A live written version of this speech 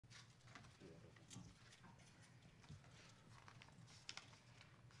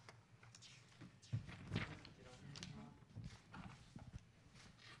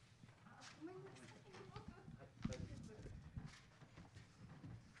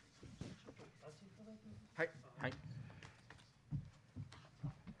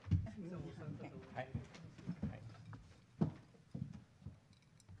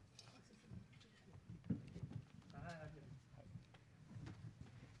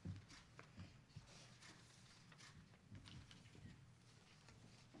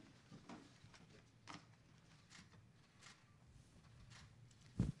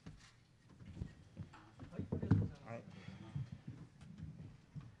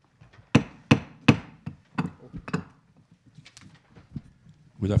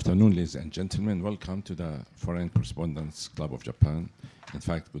Good afternoon, ladies and gentlemen. Welcome to the Foreign Correspondents Club of Japan. In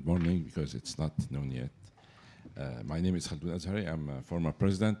fact, good morning, because it's not noon yet. My name is Khaldun Azhari. I'm a former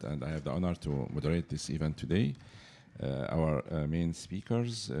president, and I have the honor to moderate this event today. Our main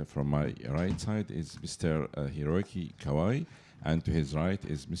speakers from my right side is Mr. Hiroyuki Kawai, and to his right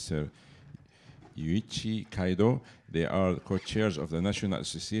is Mr. Yuichi Kaido. They are co-chairs of the National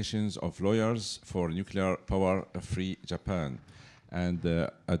Associations of Lawyers for Nuclear Power Free Japan. And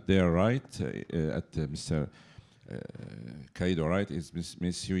at their right, at Mr. Kaido right, is Ms.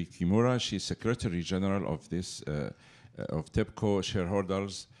 Kimura. She's Secretary General of this of TEPCO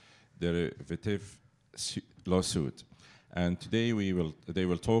Shareholders Derivative Lawsuit. And today they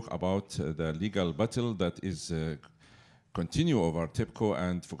will talk about the legal battle that is continue over TEPCO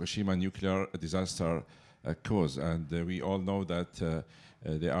and Fukushima nuclear disaster cause. And we all know that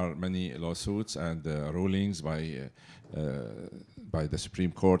there are many lawsuits and rulings by the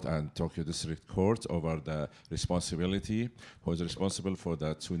Supreme Court and Tokyo District Court over the responsibility, who is responsible for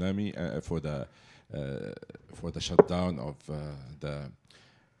the tsunami, for the shutdown of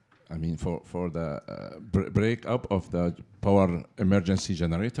for the break-up of the power emergency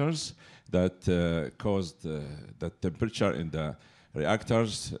generators that caused the temperature in the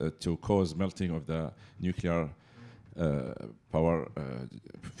reactors to cause melting of the nuclear power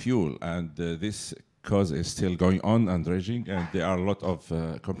fuel. And this cause is still going on and raging, and there are a lot of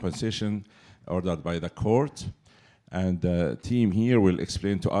compensation ordered by the court. And the team here will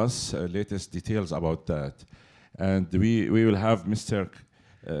explain to us latest details about that. And we will have Mr.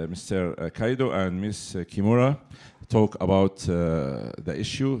 Kaido and Ms. Kimura talk about the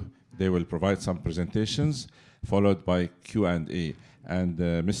issue. They will provide some presentations, followed by Q&A. And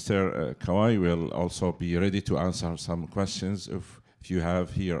Mr. Kawai will also be ready to answer some questions if you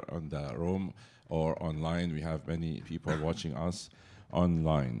have here on the room or online. We have many people watching us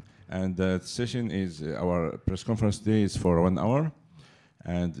online. And the session is, our press conference today is for 1 hour.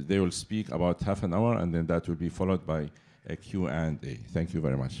 And they will speak about half an hour, and then that will be followed by a Q&A. Thank you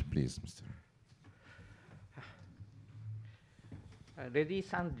very much. Please, Mr.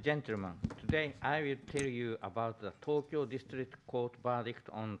 Ladies and gentlemen, today I will tell you about the Tokyo District Court verdict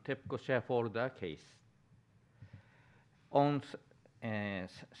on TEPCO shareholder case. On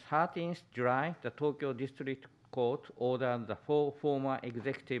 13th July, the Tokyo District Court ordered the 4 former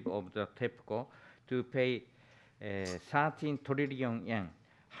executives of the TEPCO to pay 13 trillion yen,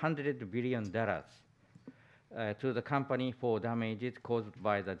 $100 billion, to the company for damages caused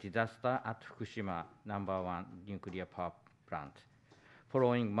by the disaster at Fukushima #1 nuclear power plant,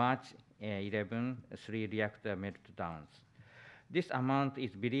 following March 11 3 reactor meltdowns. This amount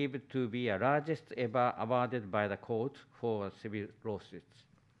is believed to be the largest ever awarded by the court for civil lawsuits.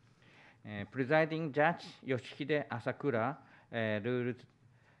 Presiding Judge Yoshihide Asakura ruled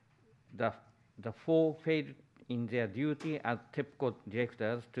the 4 failed in their duty as TEPCO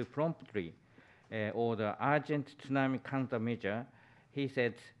directors to promptly order urgent tsunami countermeasure. He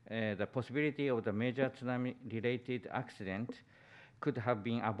said the possibility of the major tsunami-related accident could have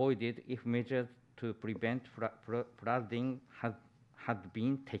been avoided if measures to prevent flooding had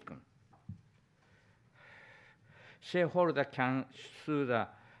been taken. Shareholder can sue the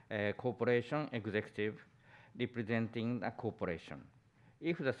corporation executive representing the corporation.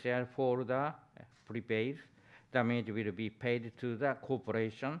 If the shareholder prevails, damage will be paid to the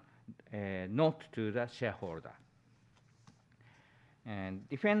corporation, not to the shareholder. And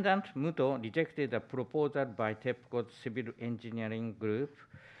defendant Muto rejected the proposal by TEPCO's civil engineering group,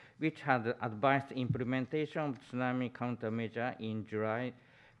 which had advised implementation of tsunami countermeasure in July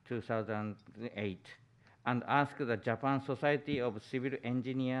 2008, and asked the Japan Society of Civil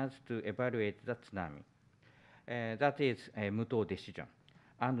Engineers to evaluate the tsunami. That is a Muto decision.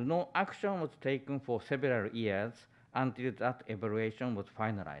 And no action was taken for several years until that evaluation was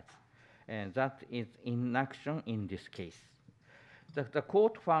finalized. And that is inaction in this case. The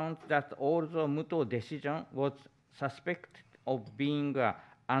court found that although Muto's decision was suspected of being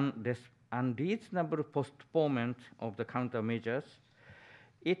an unreasonable postponement of the countermeasures,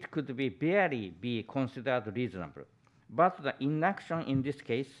 it could barely be considered reasonable. But the inaction in this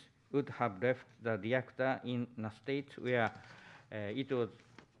case would have left the reactor in a state where it was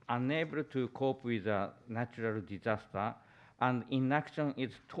unable to cope with a natural disaster, and inaction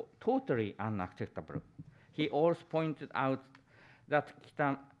is totally unacceptable. He also pointed out that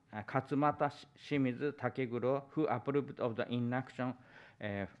Katsumata Shimizu Takeguro, who approved of the inaction,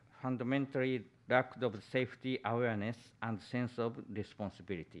 fundamentally lacked of safety awareness and sense of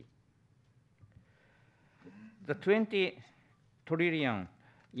responsibility. The 20 trillion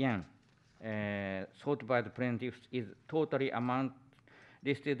yen sought by the plaintiffs is totally amount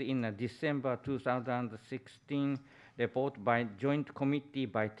listed in a December 2016 report by joint committee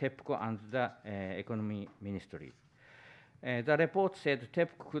by TEPCO and the Economy Ministry. The report said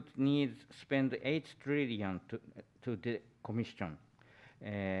TEPCO could need spend 8 trillion to decommission,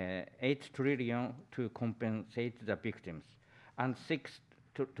 8 trillion to compensate the victims, and 6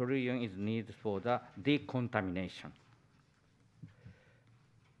 trillion is needed for the decontamination.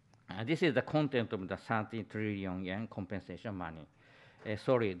 This is the content of the 30 trillion yen compensation money.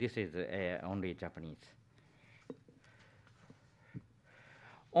 Sorry, this is only Japanese.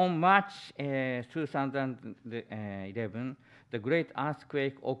 On March 2011, the great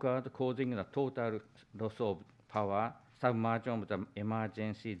earthquake occurred, causing the total loss of power, submersion of the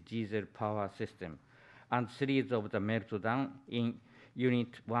emergency diesel power system, and series of the meltdown in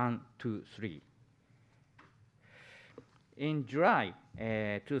Unit 1, 2, 3. In July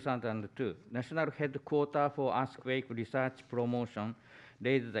 2002, National Headquarters for Earthquake Research Promotion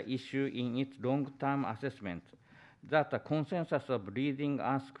raised the issue in its long-term assessment that a consensus of leading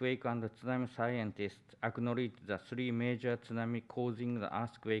earthquake and tsunami scientists acknowledged the 3 major tsunamis causing the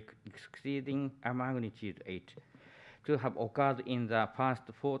earthquake exceeding a magnitude 8 to have occurred in the past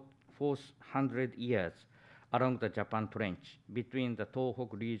 400 years along the Japan Trench between the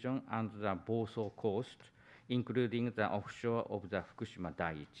Tohoku region and the Boso coast, including the offshore of the Fukushima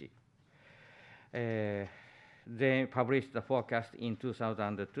Daiichi. They published the forecast in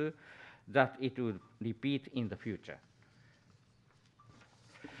 2002 that it would repeat in the future.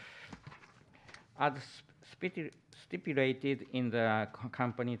 As stipulated in the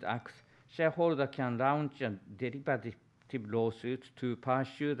Companies Act, shareholder can launch a derivative lawsuit to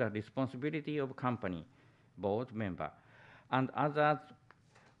pursue the responsibility of company board member and others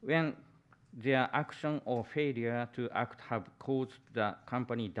when their action or failure to act have caused the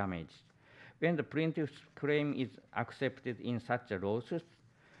company damage. When the plaintiff's claim is accepted in such a lawsuit,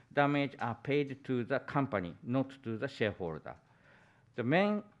 damage are paid to the company, not to the shareholder. The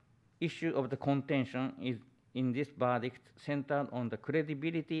main issue of the contention is in this verdict centered on the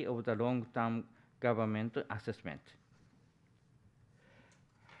credibility of the long-term government assessment.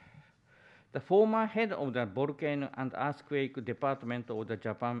 The former head of the Volcano and Earthquake Department of the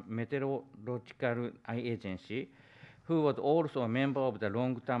Japan Meteorological Agency, who was also a member of the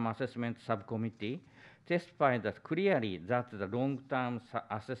long-term assessment subcommittee, testified that clearly that the long-term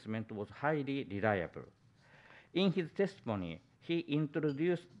assessment was highly reliable. In his testimony, he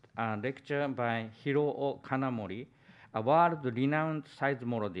introduced a lecture by Hiroo Kanamori, a world-renowned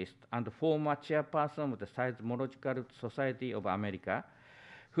seismologist and former chairperson of the Seismological Society of America,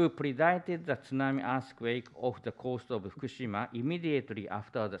 who predicted the tsunami earthquake off the coast of Fukushima immediately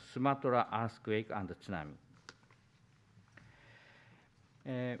after the Sumatra earthquake and the tsunami.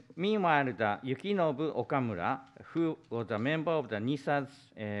 Meanwhile, the Yukinobu Okamura, who was a member of the NISA's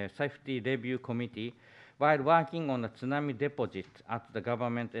Safety Review Committee, while working on a tsunami deposit at the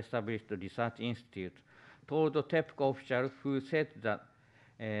government-established research institute, told the TEPCO official who said that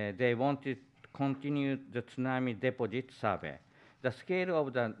they wanted to continue the tsunami deposit survey. The scale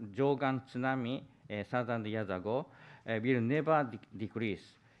of the Jogan tsunami 1,000 years ago will never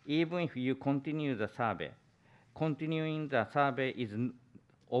decrease, even if you continue the survey. Continuing the survey is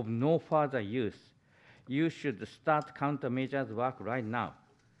of no further use. You should start countermeasures work right now.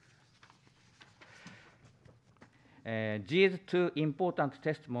 These 2 important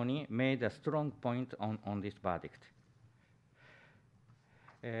testimonies made a strong point on this verdict.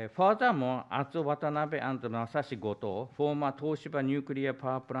 Furthermore, Atsu Watanabe and Masashi Goto, former Toshiba nuclear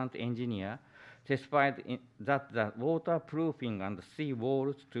power plant engineer, testified that the waterproofing and sea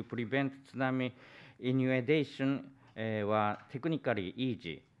walls to prevent tsunami inundation were technically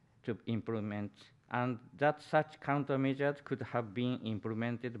easy to implement, and that such countermeasures could have been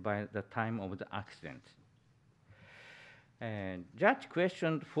implemented by the time of the accident. Judge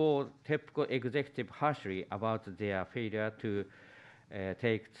questioned for TEPCO executive harshly about their failure to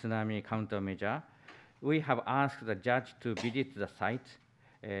take tsunami countermeasure. We have asked the judge to visit the site.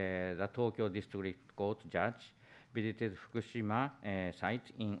 The Tokyo District Court judge visited Fukushima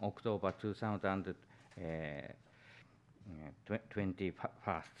site in October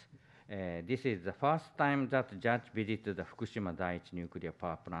 2021. This is the first time that the judge visited the Fukushima Daiichi nuclear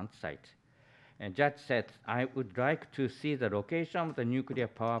power plant site. And judge said, I would like to see the location of the nuclear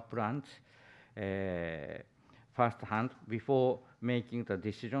power plant firsthand before making the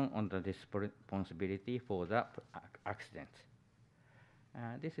decision on the responsibility for the accident.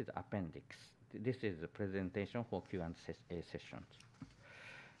 This is appendix. This is the presentation for Q&A sessions.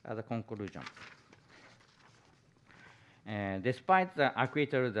 As a conclusion, Despite the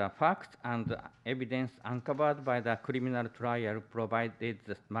acquittal, the facts and evidence uncovered by the criminal trial provided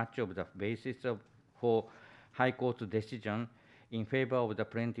much of the basis for High Court's decision in favor of the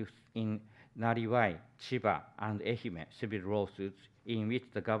plaintiffs in Nariwai, Chiba, and Ehime civil lawsuits in which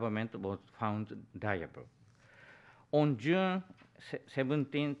the government was found liable. On June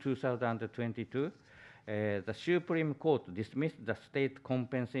 17, 2022, the Supreme Court dismissed the state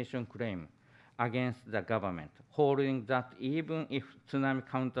compensation claim against the government, holding that even if tsunami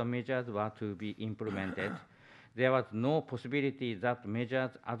countermeasures were to be implemented, there was no possibility that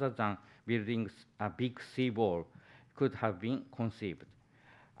measures other than building a big seawall could have been conceived.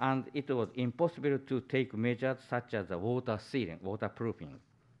 And it was impossible to take measures such as water sealing, waterproofing.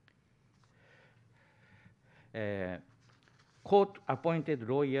 Court-appointed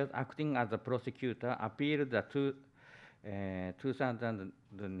lawyers acting as a prosecutor appealed the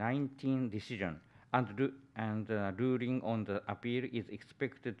 2019 decision, and ruling on the appeal is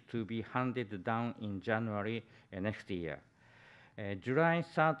expected to be handed down in January next year. July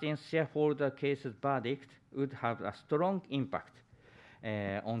 13th shareholder case's verdict would have a strong impact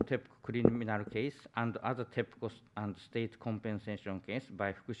on TEPCO criminal case and other TEPCO and state compensation case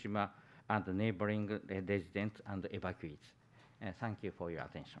by Fukushima and neighboring residents and evacuees. Thank you for your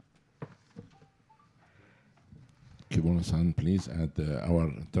attention. Kimura-san, please, and our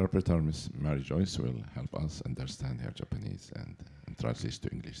interpreter, Ms. Mary Joyce, will help us understand her Japanese and translate to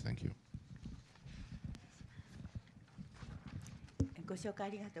English. Thank you. ご紹介あ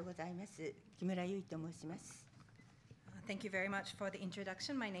りがとうございます。木村優衣と申します。Thank you very much for the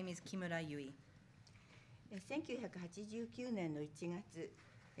introduction. My name is Kimura Yui. 1989年の1月、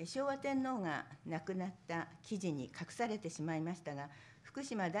昭和天皇が亡くなった記事に隠されてしまいましたが、福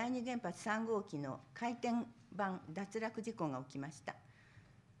島第二原発3号機の回転板脱落事故が起きました。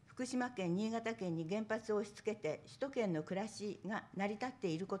福島県、新潟県に原発を押し付けて首都圏の暮らしが成り立って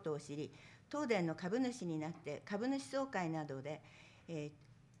いることを知り、東電の株主になって株主総会などで、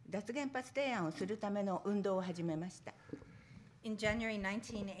脱原発提案をするための運動を始めました。In January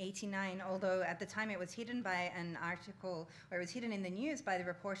 1989, although at the time it was hidden by an article, or it was hidden in the news by the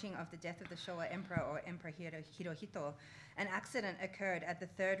reporting of the death of the Showa Emperor, or Emperor Hirohito, an accident occurred at the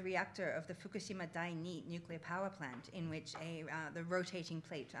third reactor of the Fukushima Dai-2 nuclear power plant, in which the rotating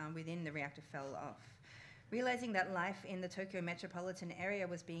plate within the reactor fell off. Realizing that life in the Tokyo metropolitan area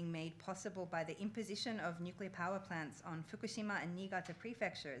was being made possible by the imposition of nuclear power plants on Fukushima and Niigata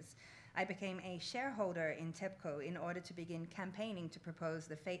prefectures, I became a shareholder in TEPCO in order to begin campaigning to propose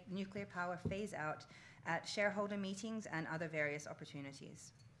the nuclear power phase-out at shareholder meetings and other various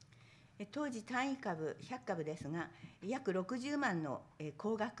opportunities. 当時単位株100株ですが、約60万の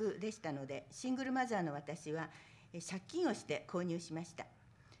高額でしたので、シングルマザーの私は借金をして購入しました。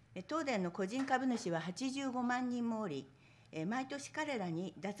東電の個人株主は85万人もおり、毎年彼ら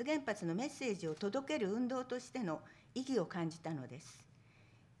に脱原発のメッセージを届ける運動としての意義を感じたのです。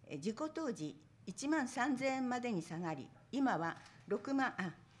事故当時1万3000円までに下がり、今は4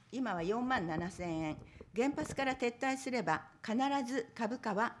万7000円、原発から撤退すれば必ず株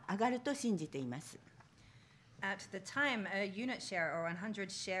価は上がると信じています。At the time, a unit share or 100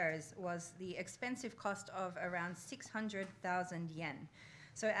 shares was the expensive cost of around 600,000 yen.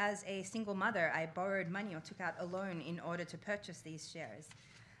 So as a single mother, I borrowed money or took out a loan in order to purchase these shares.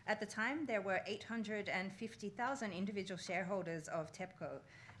 At the time, there were 850,000 individual shareholders of TEPCO,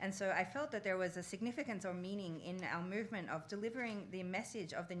 and so I felt that there was a significance or meaning in our movement of delivering the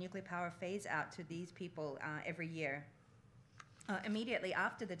message of the nuclear power phase out to these people every year. Immediately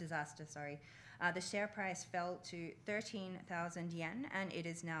after the disaster, the share price fell to 13,000 yen, and it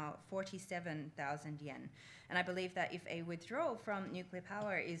is now 47,000 yen. And I believe that if a withdrawal from nuclear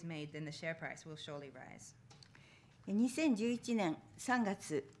power is made, then the share price will surely rise. 2011年3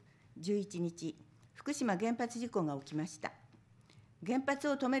月11日、福島原発事故が起きました。原発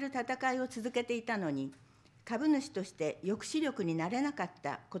を止める戦いを続けていたのに、株主として抑止力になれなかっ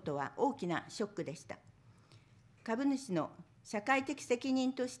たことは大きなショックでした。株主の社会的責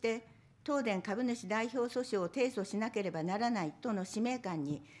任として、東電株主代表訴訟を提訴しなければならないとの使命感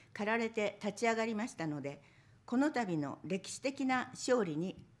に駆られて立ち上がりましたので、この度の歴史的な勝利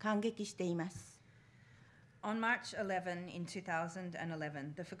に感激しています。On March 11 in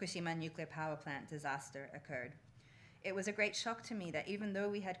 2011, the Fukushima nuclear power plant disaster occurred. It was a great shock to me that even though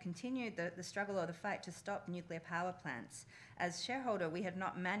we had continued the struggle or the fight to stop nuclear power plants, as shareholder we had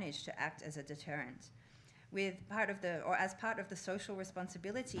not managed to act as a deterrent. As part of the social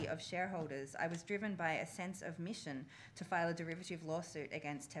responsibility of shareholders, I was driven by a sense of mission to file a derivative lawsuit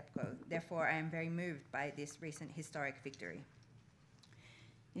against TEPCO. Therefore, I am very moved by this recent historic victory.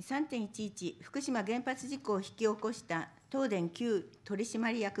 3.11 福島原発事故を引き起こした東電旧取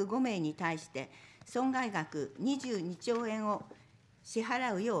締役5名に対して損害額22兆円を支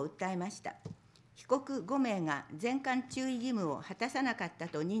払うよう訴えました。被告5名が全館注意義務を果たさなかった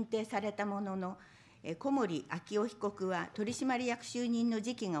と認定されたものの、小森昭夫被告は取締役就任の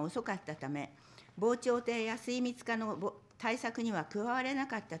時期が遅かったため、防潮堤や水密化の対策には加われな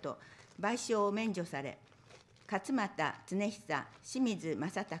かったと賠償を免除され、勝俣恒久、清水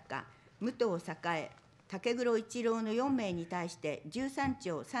正孝、武藤栄、竹黒一郎の4名に対して13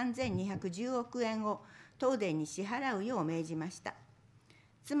兆3210億円を東電に支払うよう命じました。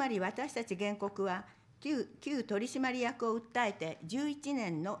つまり私たち原告は旧取締役を訴えて11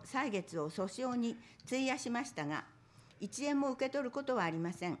年の歳月を訴訟に費やしましたが、1円も受け取ることはあり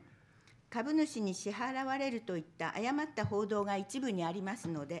ません。株主に支払われるといった誤った報道が一部にあります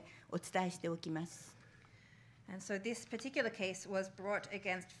ので、お伝えしておきます。And so this particular case was brought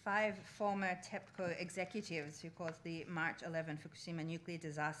against 5 former TEPCO executives who caused the March 11 Fukushima nuclear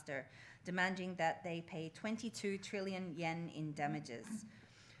disaster, demanding that they pay 22 trillion yen in damages.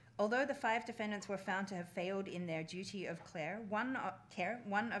 Although the 5 defendants were found to have failed in their duty of care, one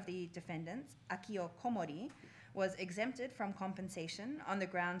of the defendants, Akio Komori, was exempted from compensation on the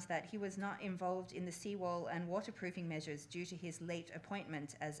grounds that he was not involved in the seawall and waterproofing measures due to his late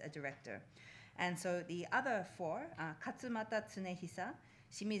appointment as a director. And so the other 4, Katsumata Tsunehisa,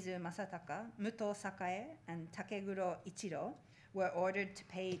 Shimizu Masataka, Muto Sakae, and Takeguro Ichiro, were ordered to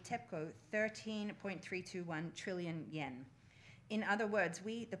pay TEPCO 13.321 trillion yen. In other words,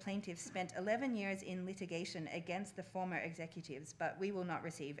 we, the plaintiffs, spent 11 years in litigation against the former executives, but we will not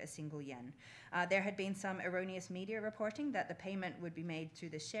receive a single yen. There had been some erroneous media reporting that the payment would be made to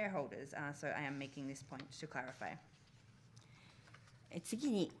the shareholders, so I am making this point to clarify.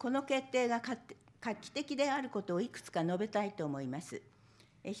 次に、この決定が画期的であることをいくつか述べたいと思います。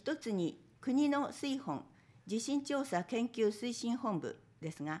一つに、国の水本地震調査研究推進本部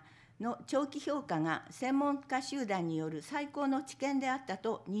ですが、の長期評価が専門家集団による最高の知見であった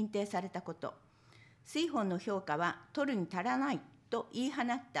と認定されたこと、水本の評価は取るに足らないと言い放っ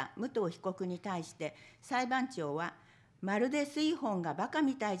た武藤被告に対して裁判長は、まるで水本がバカ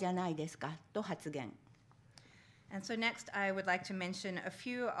みたいじゃないですかと発言。And so next, I would like to mention a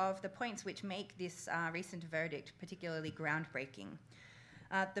few of the points which make this recent verdict particularly groundbreaking.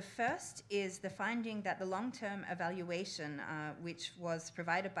 The first is the finding that the long-term evaluation, which was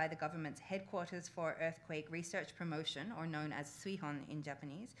provided by the government's Headquarters for Earthquake Research Promotion, or known as SUIHON in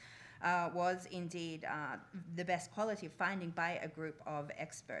Japanese, was indeed the best quality finding by a group of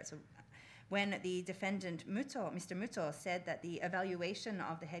experts. When the defendant Mr. Muto said that the evaluation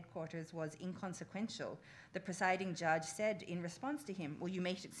of the headquarters was inconsequential, the presiding judge said in response to him, well, you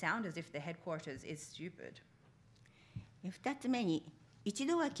make it sound as if the headquarters is stupid. 2つ目に、一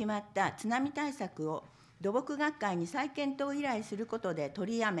度は決まった津波対策を土木学会に再検討依頼することで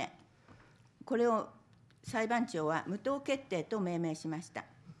取りやめ、これを裁判長は無党決定と命名しました。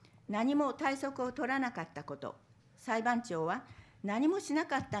何も対策を取らなかったこと、裁判長は何もしな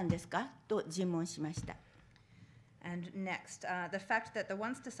かったんですかと尋問しました。And next, the fact that the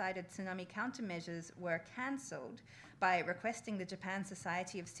once decided tsunami countermeasures were cancelled by requesting the Japan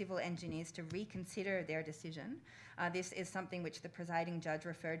Society of Civil Engineers to reconsider their decision. This is something which the presiding judge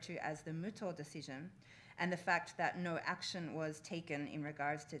referred to as the Muto decision, and the fact that no action was taken in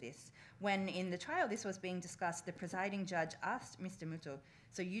regards to this. When in the trial this was being discussed, the presiding judge asked Mr. Muto,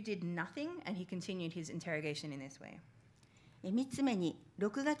 so you did nothing? And he continued his interrogation in this way. 3つ目に、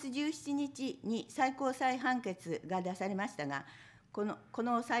6月17日に最高裁判決が出されましたが、こ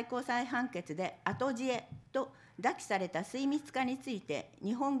の最高裁判決で後知恵と抱きされた水密化について、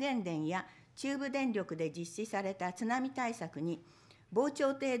日本原電や中部電力で実施された津波対策に防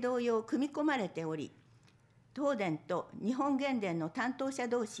潮堤同様組み込まれており、東電と日本原電の担当者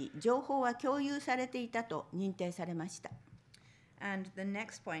同士、情報は共有されていたと認定されました。And the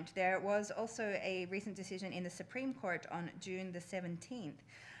next point, there was also a recent decision in the Supreme Court on June the 17th,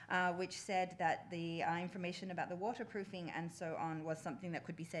 which said that the information about the waterproofing and so on was something that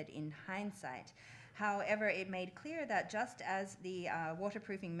could be said in hindsight. However, it made clear that just as the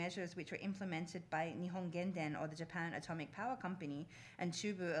waterproofing measures which were implemented by Nihon Genden, or the Japan Atomic Power Company, and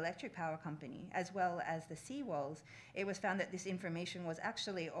Chubu Electric Power Company, as well as the seawalls, it was found that this information was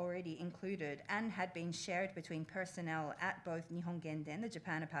actually already included and had been shared between personnel at both Nihon Genden, the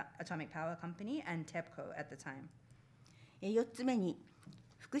Japan Atomic Power Company, and TEPCO at the time. 4つ目に、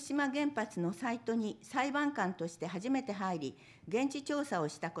福島原発のサイトに裁判官として初めて入り、現地調査を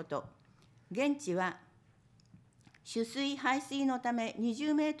したこと。現地は取水・排水のため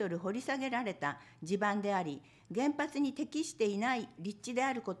20メートル掘り下げられた地盤であり、原発に適していない立地で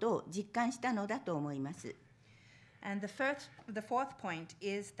あることを実感したのだと思います。And the fourth point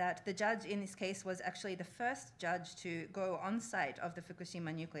is that the judge in this case was actually the first judge to go on site of the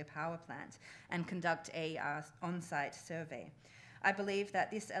Fukushima nuclear power plant and conduct a on-site survey. I believe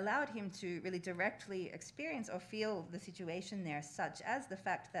that this allowed him to really directly experience or feel the situation there, such as the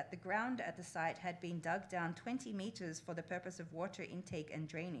fact that the ground at the site had been dug down 20 meters for the purpose of water intake and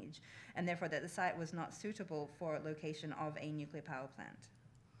drainage, and therefore that the site was not suitable for location of a nuclear power plant.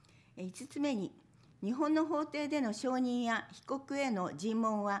 5つ目に、日本の法廷での証人や被告への尋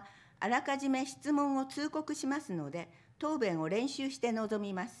問は、あらかじめ質問を通告しますので、答弁を練習して臨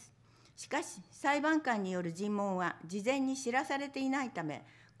みます。しかし、裁判官による尋問は事前に知らされていないため、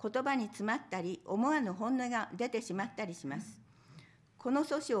言葉に詰まったり、思わぬ本音が出てしまったりします。この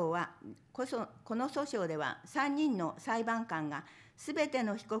訴訟では、3人の裁判官がすべて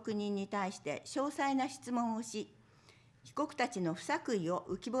の被告人に対して詳細な質問をし、被告たちの不作為を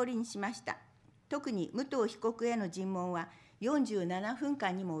浮き彫りにしました。特に武藤被告への尋問は47分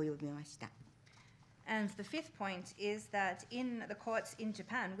間にも及びました。And the fifth point is that in the courts in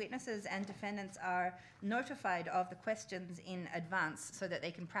Japan, witnesses and defendants are notified of the questions in advance so that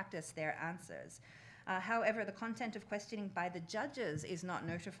they can practice their answers. However, the content of questioning by the judges is not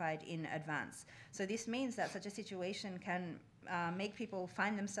notified in advance. So this means that such a situation can make people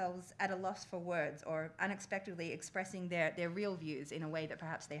find themselves at a loss for words or unexpectedly expressing their real views in a way that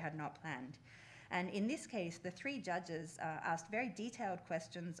perhaps they had not planned. And in this case, the three judges asked very detailed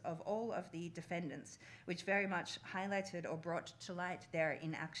questions of all of the defendants, which very much highlighted or brought to light their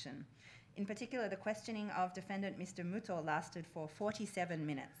inaction. In particular, the questioning of defendant Mr. Muto lasted for 47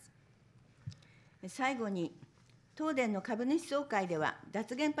 minutes. 最後に、東電の株主総会では、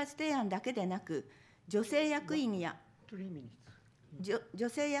脱原発提案だけでなく、女性役員や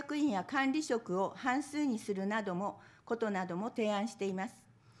管理職を半数にすることなども提案しています。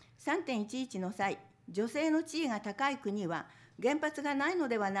3.11 の際、女性の地位が高い国は原発がないの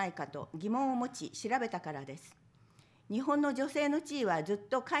ではないかと疑問を持ち調べたからです。日本の女性の地位はずっ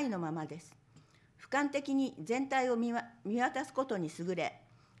と下位のままです。俯瞰的に全体を見渡すことに優れ、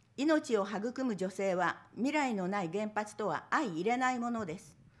命を育む女性は未来のない原発とは相入れないもので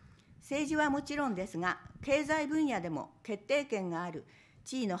す。政治はもちろんですが、経済分野でも決定権がある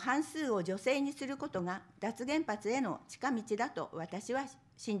地位の半数を女性にすることが脱原発への近道だと私は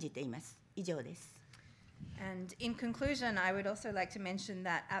信じています。以上です。And in conclusion, I would also like to mention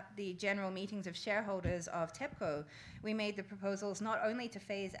that at the general meetings of shareholders of TEPCO, we made the proposals not only to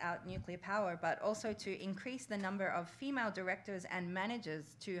phase out nuclear power, but also to increase the number of female directors and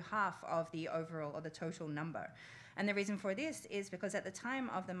managers to half of the overall or the total number. And the reason for this is because at the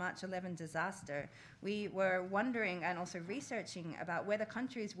time of the March 11 disaster, we were wondering and also researching about whether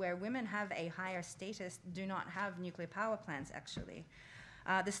countries where women have a higher status do not have nuclear power plants actually.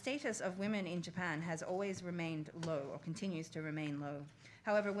 The status of women in Japan has always remained low or continues to remain low.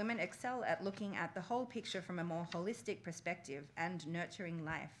 However, women excel at looking at the whole picture from a more holistic perspective and nurturing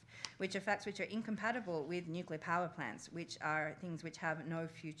life, which are facts which are incompatible with nuclear power plants, which are things which have no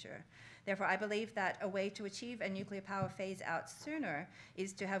future. Therefore, I believe that a way to achieve a nuclear power phase out sooner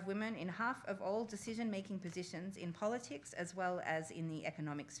is to have women in half of all decision-making positions in politics as well as in the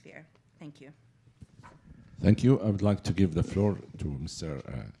economic sphere. Thank you. Thank you. I would like to give the floor to Mr.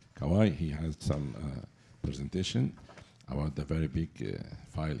 Kawai. He has some presentation about the very big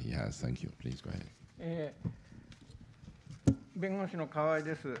file he has. Thank you. Please go ahead. 弁護士の河合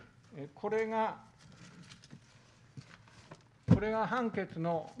です。これが判決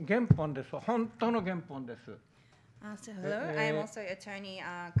の原本です。本当の原本です。So hello, I am also attorney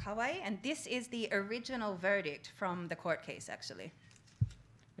Kawai, and this is the original verdict from the court case, actually.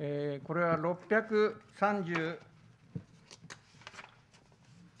 これは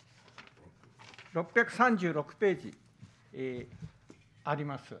636ページ、あり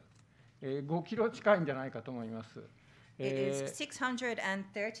ます。5キロ近いんじゃないかと思います。It is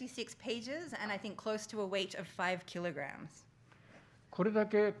 636 pages, and I think close to a weight of 5 kilograms. これだ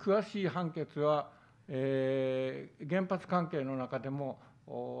け詳しい判決は、原発関係の中でも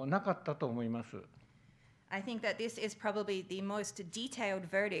なかったと思います。I think that this is probably the most detailed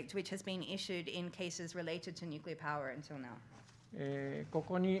verdict which has been issued in cases related to nuclear power until now. こ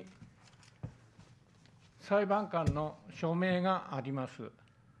こに裁判官の署名があります。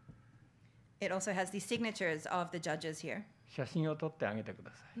It also has the signatures of the judges here. 写真を撮ってあげてく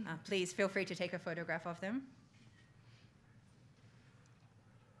ださい。Please feel free to take a photograph of them.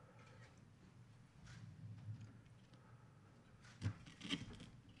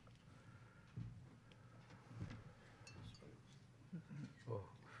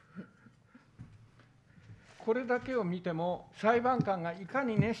 これだけを見ても、裁判官がいか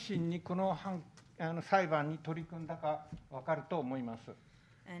に熱心にこの裁判に取り組んだか分かると思います。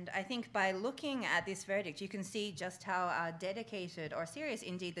And I think by looking at this verdict, you can see just how dedicated or serious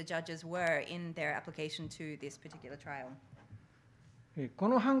indeed the judges were in their application to this particular trial. こ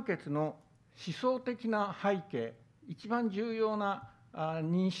の判決の思想的な背景、一番重要な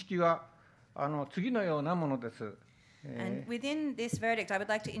認識は次のようなものです。And within this verdict, I would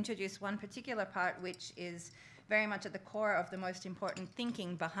like to introduce one particular part which is very much at the core of the most important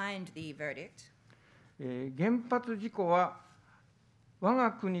thinking behind the verdict. 原発事故は我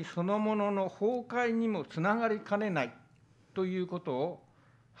が国そのものの崩壊にもつながりかねないということを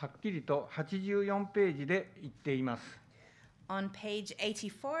はっきりと84ページで言っています。On page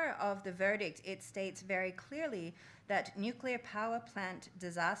 84 of the verdict, it states very clearly that nuclear power plant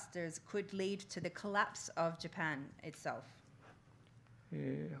disasters could lead to the collapse of Japan itself.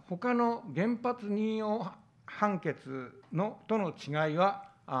 他の原発任用判決との違いは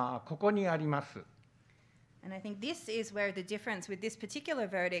ここにあります。And I think this is where the difference with this particular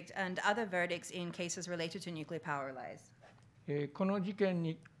verdict and other verdicts in cases related to nuclear power lies.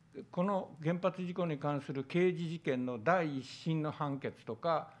 この原発事故に関する刑事事件の第一審の判決と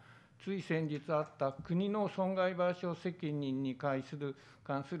か、つい先日あった国の損害賠償責任に関す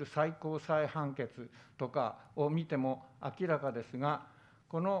る最高裁判決とかを見ても明らかですが、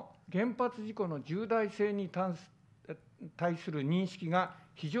この原発事故の重大性に対する認識が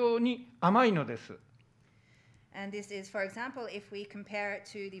非常に甘いのです。And this is, for example, if we compare it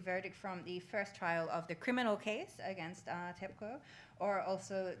to the verdict from the first trial of the criminal case against TEPCO, or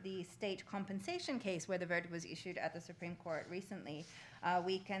also the state compensation case where the verdict was issued at the Supreme Court recently,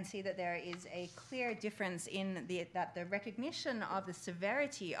 we can see that there is a clear difference in that the recognition of the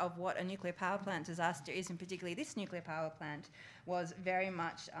severity of what a nuclear power plant disaster is, and particularly this nuclear power plant, was very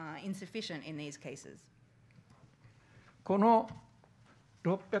much insufficient in these cases. この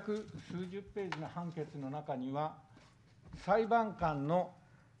600数十ページの判決の中には、裁判官の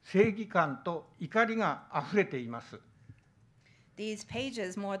正義感と怒りがあふれています。These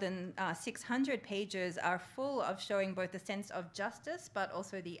pages, more than 600 pages, are full of showing both the sense of justice but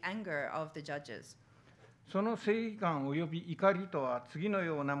also the anger of the judges. その正義感および怒りとは次の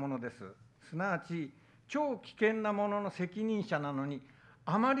ようなものです。すなわち、超危険なものの責任者なのに、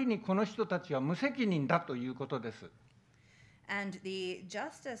あまりにこの人たちは無責任だということです。And the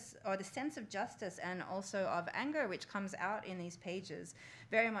justice, or the sense of justice, and also of anger which comes out in these pages,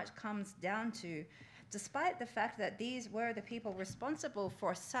 very much comes down to, despite the fact that these were the people responsible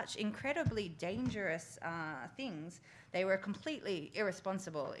for such incredibly dangerous things, they were completely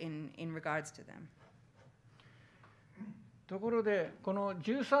irresponsible in regards to them. ところで、この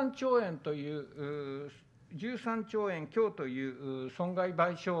13兆円強という損害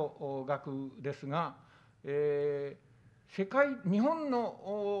賠償額ですが、日本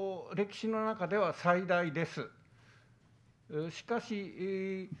の歴史の中では最大です。しか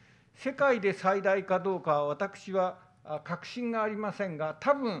し、世界で最大かどうかは私は確信がありませんが、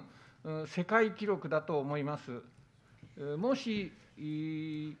多分世界記録だと思います。もし、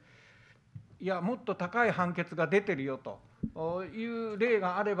もっと高い判決が出てるよという例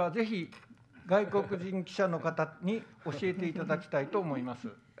があれば、ぜひ外国人記者の方に教えていただきたいと思います。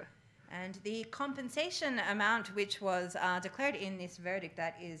And the compensation amount which was declared in this verdict,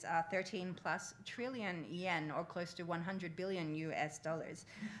 that is 13 plus trillion yen, or close to 100 billion US dollars.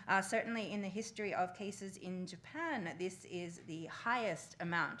 Certainly in the history of cases in Japan, this is the highest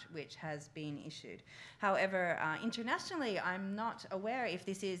amount which has been issued. However, internationally, I'm not aware if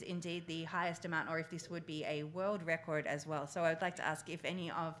this is indeed the highest amount or if this would be a world record as well. So I would like to ask if any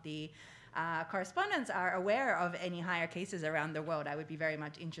of the correspondents are aware of any higher cases around the world. I would be very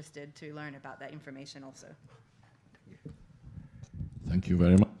much interested to learn about that information also. Thank you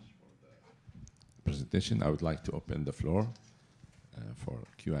very much for the presentation. I would like to open the floor for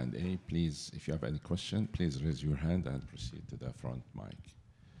Q&A. Please, if you have any question, please raise your hand and proceed to the front mic.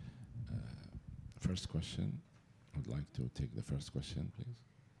 First question. I would like to take the first question, please.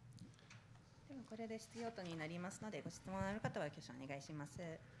 これで質疑応答になりますので、ご質問ある方は挙手お願いします。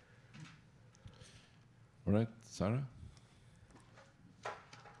All right, Sarah.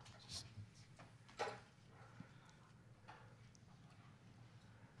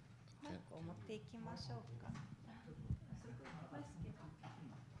 マイクを持っていきましょうか。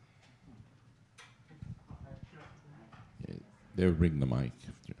They will bring the mic.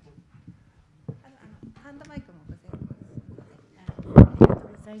 ハンドマイクもございます。ありがと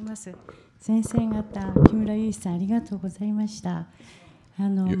うございます。先生方、木村祐一さんありがとうございました。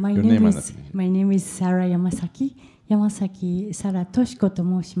My name is Sarah Yamasaki. 山崎サラトシコと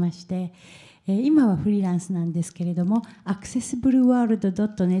申しまして、今はフリーランスなんですけれども、アクセシブルワールド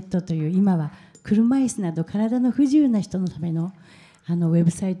 .net という今は車椅子など体の不自由な人のためのウェ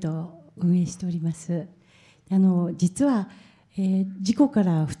ブサイトを運営しております。実は、事故か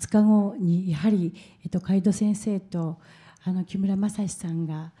ら2日後にやはり、カイド先生と木村正史さん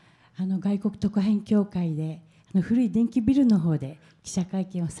が外国特派員協会で古い電気ビルの方で記者会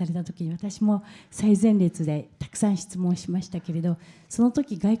見をされた時に、私も最前列でたくさん質問しましたけれど、その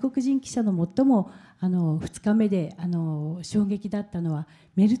時外国人記者の最も2日目で衝撃だったのは、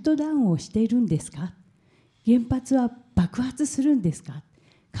メルトダウンをしているんですか、原発は爆発するんですか、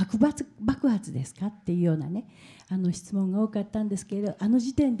核爆発ですかっていうようなね質問が多かったんですけれど、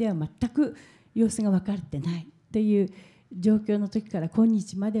時点では全く様子が分かってないという状況の時から今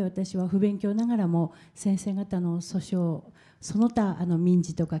日まで、私は不勉強ながらも先生方の訴訟、その他民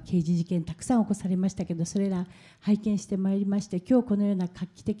事とか刑事事件たくさん起こされましたけど、それら拝見してまいりまして、今日このような画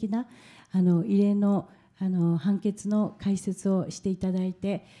期的な異例の判決の解説をしていただい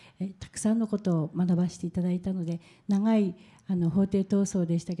て、たくさんのことを学ばせていただいたので、長い法廷闘争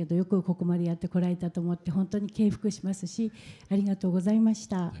でしたけど、よくここまでやってこられたと思って本当に敬服しますし、ありがとうございまし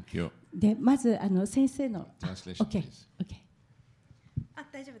た。でまず先生のOK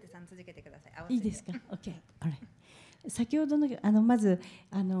大丈夫です。続けてください。いいですか。OK。先ほどのまず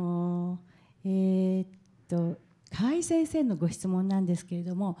河合先生のご質問なんですけれ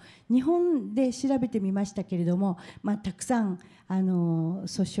ども、日本で調べてみましたけれども、たくさん訴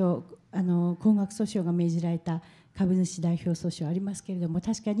訟高額訴訟が命じられた株主代表訴訟ありますけれども、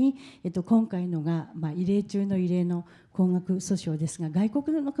確かに、今回のが、異例中の異例の高額訴訟ですが、外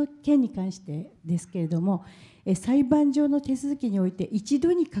国の件に関してですけれども、裁判上の手続きにおいて一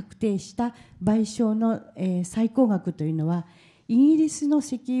度に確定した賠償の、最高額というのは、イギリスの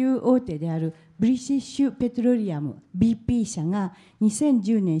石油大手であるブリティッシュ・ペトロリアム BP 社が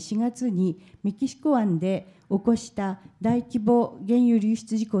2010年4月にメキシコ湾で起こした大規模原油流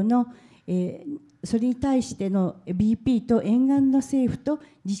出事故の、それに対しての BP と沿岸の政府と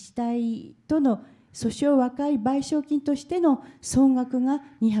自治体との訴訟和解賠償金としての総額が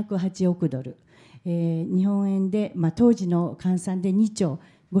208億ドル、日本円で、当時の換算で2兆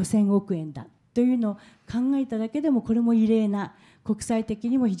5000億円だというのを考えただけでも、これも異例な、国際的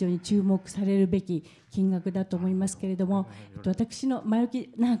にも非常に注目されるべき金額だと思いますけれども、私の前置き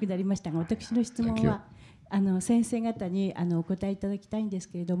長くなりましたが、私の質問は先生方にお答えいただきたいんです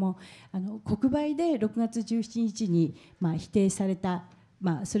けれども、国売で6月17日に否定された、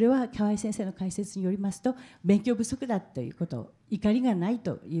それは河合先生の解説によりますと、勉強不足だということ、怒りがない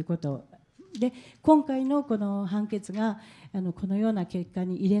ということで、今回のこの判決がこのような結果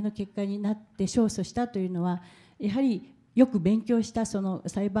に、異例の結果になって勝訴したというのは、やはりよく勉強したその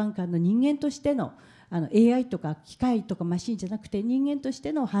裁判官の人間としてのAI とか機械とかマシンじゃなくて、人間とし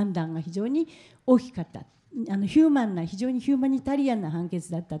ての判断が非常に大きかった、ヒューマンな、非常にヒューマニタリアンな判決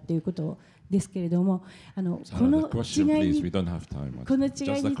だったということですけれども、この違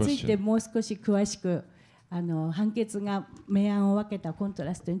いについてもう少し詳しく、判決が明暗を分けたコント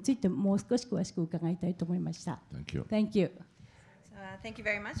ラストについてもう少し詳しく伺いたいと思いました。Thank you. Thank you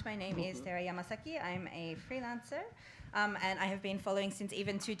very much. My name is Sarah Yamasaki. I'm a freelancer. And I have been following since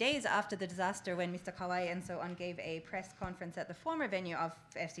even 2 days after the disaster when Mr. Kawai and so on gave a press conference at the former venue of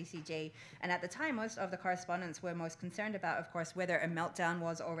FCCJ. And at the time, most of the correspondents were most concerned about, of course, whether a meltdown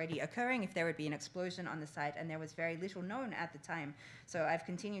was already occurring, if there would be an explosion on the site, and there was very little known at the time. So I've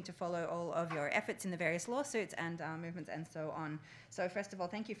continued to follow all of your efforts in the various lawsuits and movements and so on. So first of all,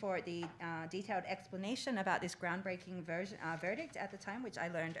 thank you for the detailed explanation about this groundbreaking verdict at the time, which I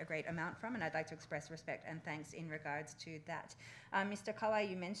learned a great amount from, and I'd like to express respect and thanks in regards to that. Mr. Kawai,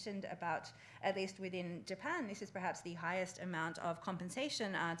 you mentioned about, at least within Japan, this is perhaps the highest amount of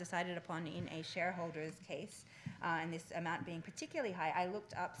compensation decided upon in a shareholder's case, and this amount being particularly high. I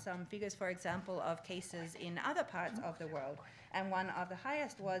looked up some figures, for example, of cases in other parts of the world, and one of the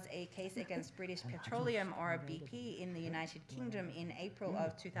highest was a case against British Petroleum, or BP, in the United Kingdom in April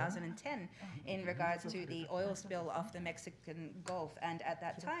of 2010 in regards to the oil spill off the Mexican Gulf, and at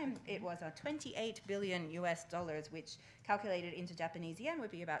that time it was a 28 billion US dollars, which calculated into Japanese yen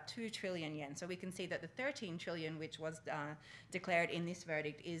would be about 2 trillion yen. So we can see that the 13 trillion which was declared in this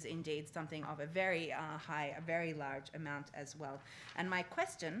verdict is indeed something of a very high, a very large amount as well. And my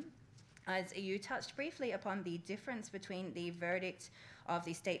question, as you touched briefly upon the difference between the verdict of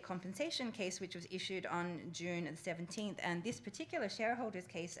the state compensation case, which was issued on June the 17th, and this particular shareholders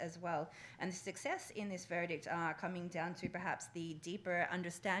case as well, and the success in this verdict coming down to perhaps the deeper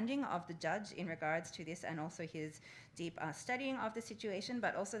understanding of the judge in regards to this, and also his deep studying of the situation,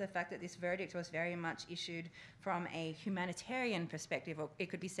 but also the fact that this verdict was very much issued from a humanitarian perspective, or it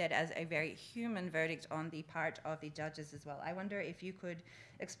could be said as a very human verdict on the part of the judges as well. I wonder if you could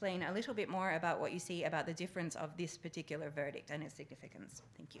explain a little bit more about what you see about the difference of this particular verdict and its significance.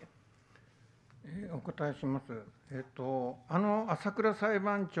 Thank you. お答えします。朝倉裁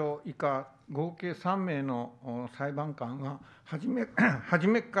判長以下合計3名の裁判官は初め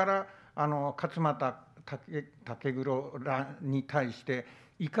から勝俣武黒らに対して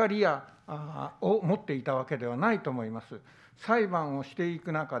怒りを持っていたわけではないと思います。裁判をしてい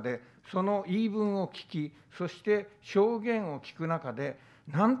く中でその言い分を聞き、そして証言を聞く中で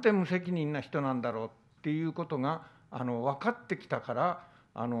なんて無責任な人なんだろうっていうことが分かってきたから、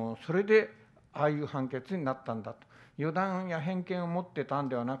それでああいう判決になったんだと。予断や偏見を持ってたん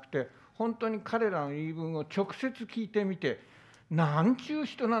ではなくて、本当に彼らの言い分を直接聞いてみて、なんちゅう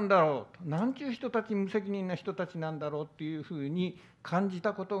人なんだろうと、なんちゅう人たち、無責任な人たちなんだろうっていうふうに感じ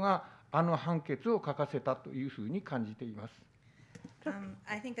たことが、判決を書かせたというふうに感じています。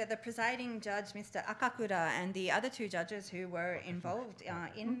I think that the presiding judge, Mr. Akakura, and the other two judges who were involved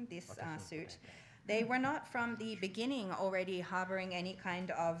in this suit, they were not from the beginning already harboring any kind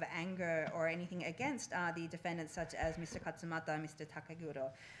of anger or anything against the defendants, such as Mr. Katsumata and Mr.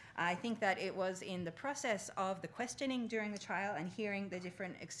 Takaguro. I think that it was in the process of the questioning during the trial and hearing the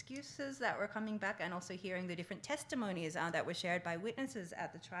different excuses that were coming back, and also hearing the different testimonies that were shared by witnesses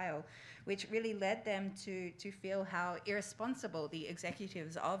at the trial, which really led them to feel how irresponsible the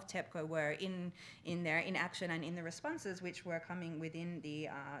executives of TEPCO were in their inaction and in the responses which were coming within the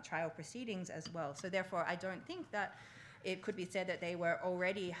trial proceedings as well. So therefore, I don't think that it could be said that they were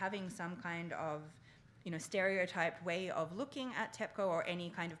already having some kind of stereotype way of looking at TEPCO or any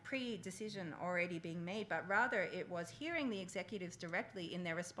kind of pre-decision already being made, but rather it was hearing the executives directly in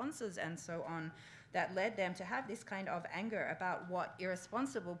their responses and so on that led them to have this kind of anger about what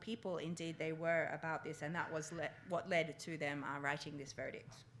irresponsible people indeed they were about this, and that was what led to them writing this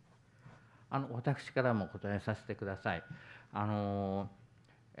verdict. 私からも答えさせてください。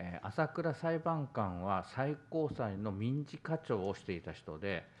朝倉裁判官は最高裁の民事課長をしていた人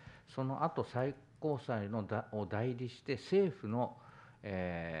で、その後最高裁を代理して政府の、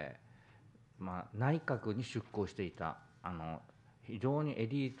内閣に出向していた非常にエ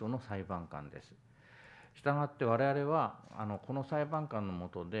リートの裁判官です。したがって我々はこの裁判官の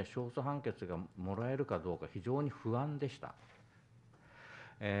下で勝訴判決がもらえるかどうか非常に不安でした。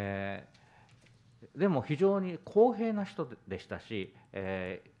でも非常に公平な人でしたし、た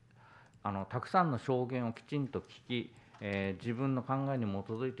くさんの証言をきちんと聞き、自分の考えに基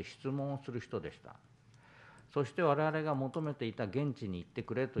づいて質問をする人でした。そして我々が求めていた現地に行って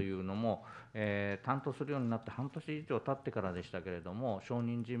くれというのも、担当するようになって半年以上経ってからでしたけれども、証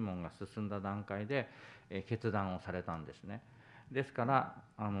人尋問が進んだ段階で、決断をされたんですね。ですから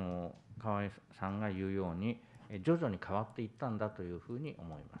河合さんが言うように徐々に変わっていったんだというふうに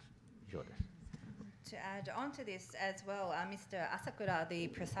思います。以上です。To add on to this as well, Mr. Asakura, the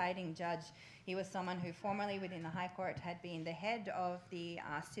presiding judge, he was someone who formerly within the High Court had been the head of the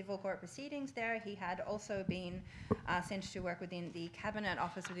civil court proceedings there. He had also been sent to work within the cabinet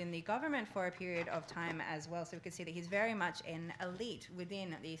office within the government for a period of time as well. So we could see that he's very much an elite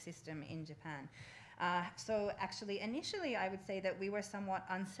within the system in Japan. So actually, initially, I would say that we were somewhat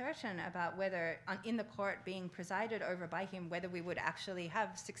uncertain about whether, in the court being presided over by him, whether we would actually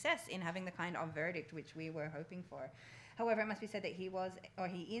have success in having the kind of verdict which we were hoping for. However, it must be said that he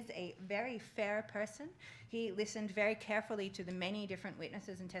is a very fair person. He listened very carefully to the many different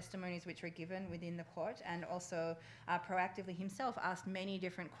witnesses and testimonies which were given within the court, and also proactively himself asked many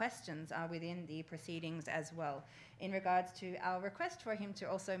different questions within the proceedings as well. In regards to our request for him to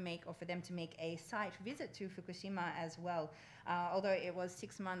also make, or for them to make a site visit to Fukushima as well, although it was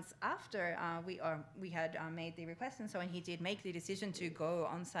 6 months after we had made the request and so on, he did make the decision to go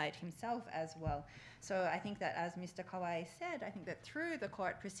on site himself as well. So I think that, as Mr. Kawai said, I think that through the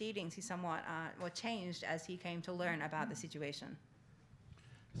court proceedings he somewhat changed as he came to learn about the situation.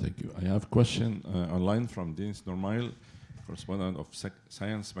 Thank you. I have a question online from Denis Normail, correspondent of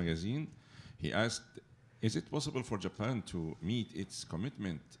Science Magazine. He asked, is it possible for Japan to meet its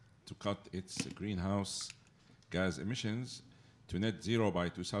commitment to cut its greenhouse gas emissions to net zero by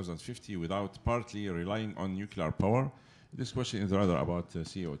 2050 without partly relying on nuclear power? This question is rather about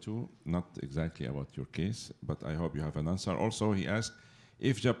CO2, not exactly about your case, but I hope you have an answer. Also, he asked,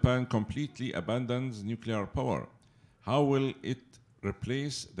 if Japan completely abandons nuclear power, how will it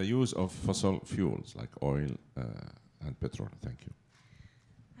replace the use of fossil fuels like oil and petrol? Thank you.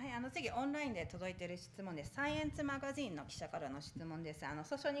 次、オンラインで届いている質問です。サイエンスマガジンの記者からの質問です。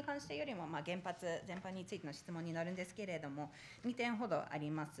訴訟に関してよりも、原発全般についての質問になるんですけれども、2点ほどあり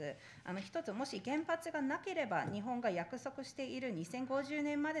ます。一つ、もし原発がなければ、日本が約束している2050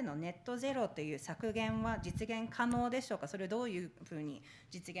年までのネットゼロという削減は実現可能でしょうか。それをどういうふうに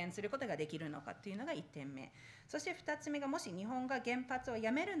実現することができるのかというのが1点目。そして2つ目が、もし日本が原発を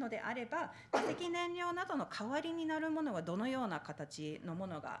やめるのであれば、化石燃料などの代わりになるものはどのような形のも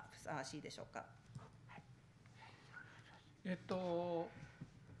のがふさわしいでしょうか。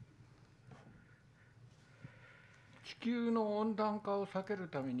地球の温暖化を避ける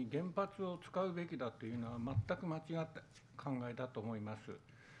ために原発を使うべきだというのは全く間違った考えだと思います。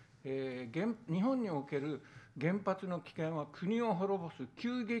日本における原発の危険は国を滅ぼす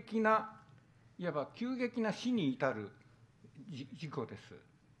いわば急激な死に至る事故です。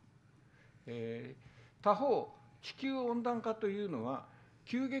他方、地球温暖化というのは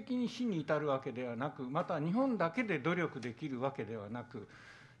急激に死に至るわけではなく、また日本だけで努力できるわけではなく、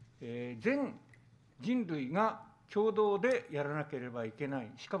全人類が共同でやらなければいけな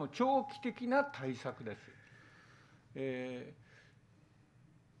い、しかも長期的な対策です。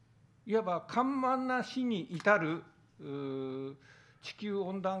いわば緩慢な死に至る地球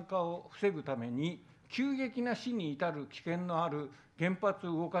温暖化を防ぐために、急激な死に至る危険のある原発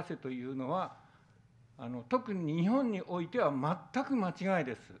を動かせというのは、特に日本においては全く間違い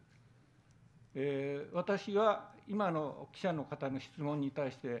です。私は今の記者の方の質問に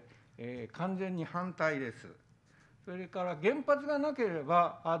対して、完全に反対です。それから原発がなけれ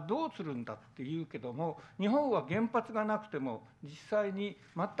ばどうするんだっていうけども、日本は原発がなくても実際に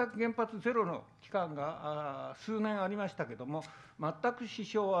全く原発ゼロの期間が数年ありましたけども、全く支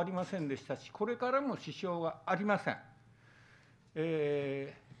障はありませんでしたし、これからも支障はありません。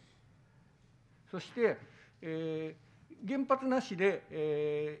そして、原発なし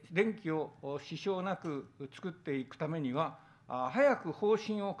で、電気を支障なく作っていくためには、早く方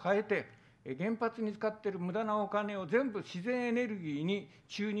針を変えて、原発に使っている無駄なお金を全部自然エネルギーに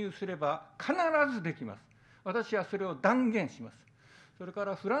注入すれば必ずできます。私はそれを断言します。それか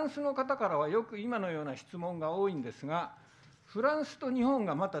らフランスの方からはよく今のような質問が多いんですが、フランスと日本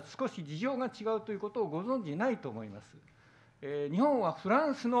がまた少し事情が違うということをご存じないと思います。日本はフラ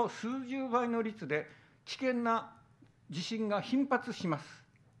ンスの数十倍の率で危険な地震が頻発します。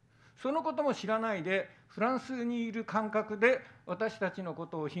そのことも知らないで、フランスにいる感覚で私たちのこ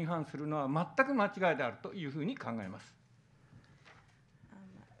とを批判するのは全く間違いであるというふうに考えます。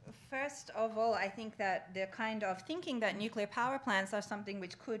First of all, I think that the kind of thinking that nuclear power plants are something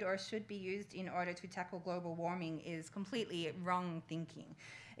which could or should be used in order to tackle global warming is completely wrong thinking.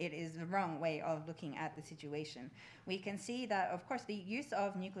 It is the wrong way of looking at the situation. We can see that, of course, the use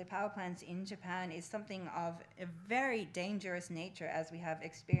of nuclear power plants in Japan is something of a very dangerous nature, as we have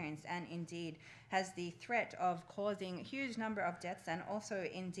experienced, and indeed has the threat of causing a huge number of deaths and also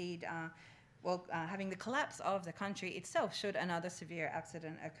indeed having the collapse of the country itself should another severe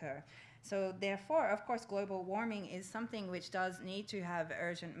accident occur. So therefore, of course, global warming is something which does need to have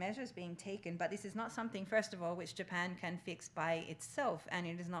urgent measures being taken, but this is not something, first of all, which Japan can fix by itself, and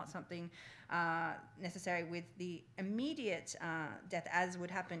it is not something necessary with the immediate death as would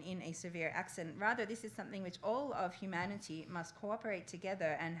happen in a severe accident. Rather, this is something which all of humanity must cooperate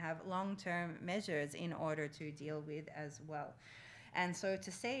together and have long-term measures in order to deal with as well. And so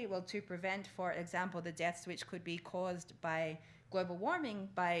to say, well, to prevent, for example, the deaths which could be caused by global warming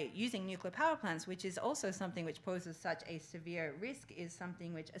by using nuclear power plants, which is also something which poses such a severe risk, is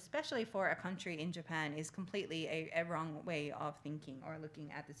something which, especially for a country in Japan, is completely a wrong way of thinking or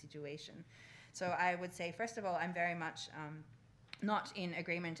looking at the situation. So I would say, first of all, I'm very much not in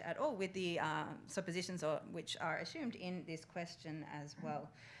agreement at all with the suppositions which are assumed in this question as well.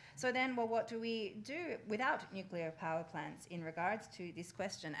 So then, well, what do we do without nuclear power plants in regards to this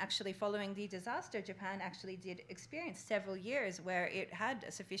question? Actually, following the disaster, Japan actually did experience several years where it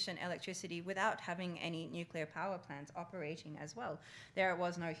had sufficient electricity without having any nuclear power plants operating as well. There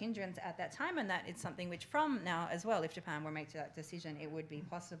was no hindrance at that time, and that is something which from now as well, if Japan were to make that decision, it would be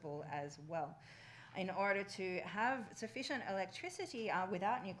possible as well. In order to have sufficient electricity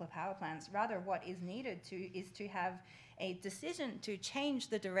without nuclear power plants, rather what is needed is to have a decision to change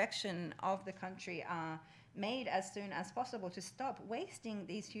the direction of the country made as soon as possible to stop wasting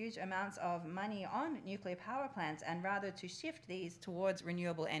these huge amounts of money on nuclear power plants and rather to shift these towards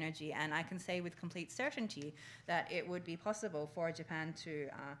renewable energy. And I can say with complete certainty that it would be possible for Japan to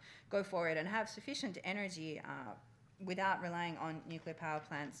go forward and have sufficient energy without relying on nuclear power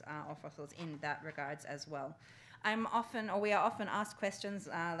plants or fossils in that regards as well. we are often asked questions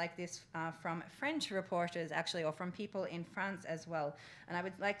like this from French reporters, actually, or from people in France as well. And I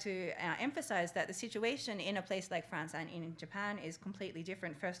would like to emphasize that the situation in a place like France and in Japan is completely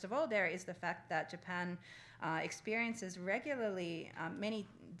different. First of all, there is the fact that Japan experiences regularly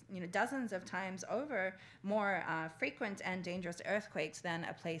dozens of times over more frequent and dangerous earthquakes than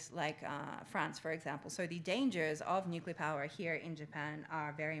a place like France, for example. So the dangers of nuclear power here in Japan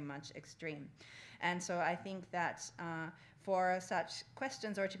are very much extreme. And so I think that for such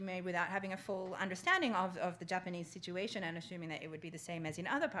questions or to be made without having a full understanding of the Japanese situation and assuming that it would be the same as in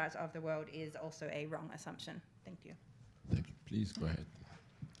other parts of the world is also a wrong assumption. Thank you. Thank you. Please go ahead.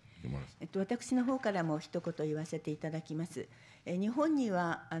 私の方からも一言言わせていただきます。日本に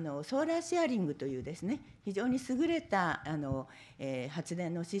はソーラーシェアリングというですね、非常に優れた発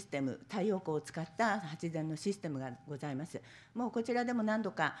電のシステム、太陽光を使った発電のシステムがございます。もうこちらでも何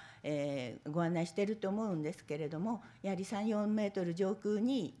度か、ご案内していると思うんですけれども、やはり3、4メートル上空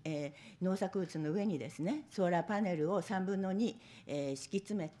に、農作物の上にですね、ソーラーパネルを3分の2、敷き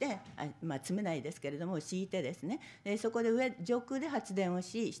詰めて、詰めないですけれども、敷いてですね、そこで上空で発電を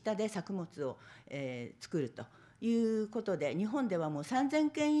し、下で作物を、作るということで、日本ではもう3000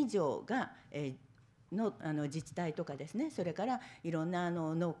件以上が、自治体とかですね、それからいろんな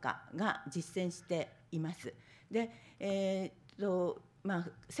農家が実践しています。で、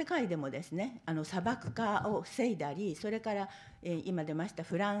世界でもですね、砂漠化を防いだり、それから、今出ました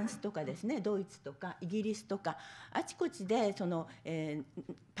フランスとかですね、ドイツとかイギリスとか、あちこちで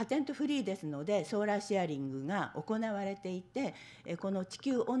パテントフリーですので、ソーラーシェアリングが行われていて、この地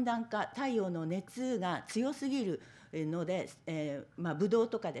球温暖化、太陽の熱が強すぎるので、ブドウ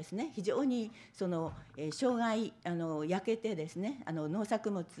とかですね、非常に障害焼けてですね、農作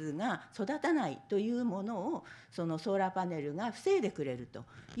物が育たないというものをソーラーパネルが防いでくれると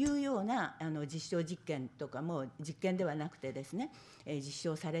いうような実証実験とかも実験ではなくてですね、実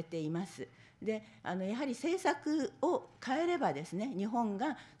証されています。でやはり政策を変えればですね、日本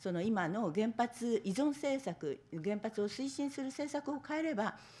が今の原発依存政策、原発を推進する政策を変えれ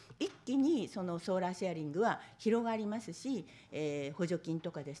ば、一気にソーラーシェアリングは広がりますし、補助金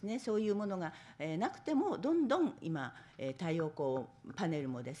とかですね、そういうものがなくても、どんどん今、太陽光パネル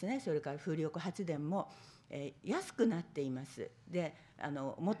もですね、それから風力発電も安くなっています。で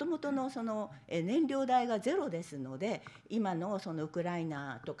もともとの燃料代がゼロですので、今のウクライ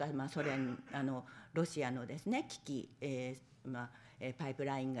ナとか、ソ連ロシアのですね危機、パイプ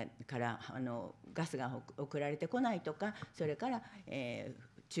ラインからガスが送られてこないとか、それから、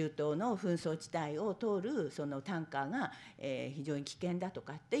中東の紛争地帯を通るタンカーが、非常に危険だと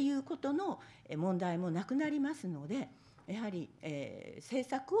かっていうことの問題もなくなりますので、やはり、政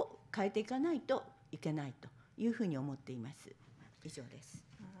策を変えていかないといけないというふうに思っています。以上です。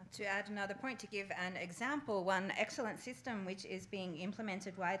To add another point, to give an example, one excellent system which is being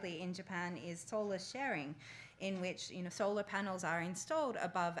implemented widely in Japan is solar sharing, in which solar panels are installed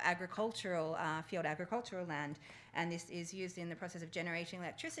above agricultural field agricultural land, and this is used in the process of generating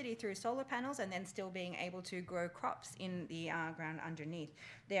electricity through solar panels and then still being able to grow crops in the ground underneath.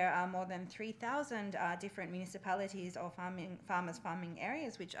 There are more than 3,000 different municipalities or farmers farming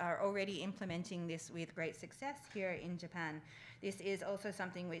areas which are already implementing this with great success here in Japan. This is also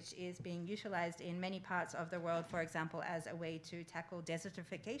something which is being utilized in many parts of the world, for example, as a way to tackle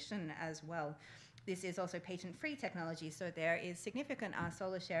desertification as well. This is also patent-free technology, so there is significant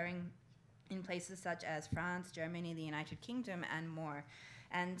solar sharing in places such as France, Germany, the United Kingdom, and more.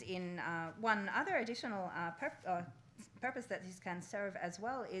 And in one other additional purpose that this can serve as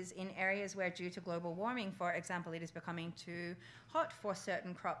well is in areas where, due to global warming, for example, it is becoming too hot for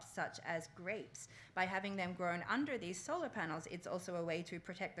certain crops such as grapes. By having them grown under these solar panels, it's also a way to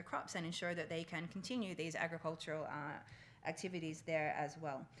protect the crops and ensure that they can continue these agricultural activities there as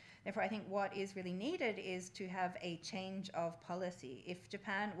well. Therefore, I think what is really needed is to have a change of policy. If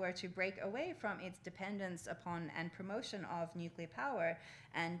Japan were to break away from its dependence upon and promotion of nuclear power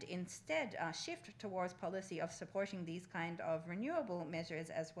and instead shift towards policy of supporting these kind of renewable measures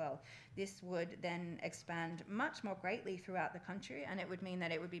as well, this would then expand much more greatly throughout the country, and it would mean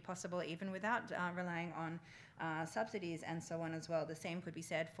that it would be possible even without relying on subsidies and so on as well. The same could be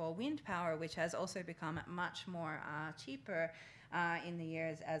said for wind power, which has also become much more cheaper in the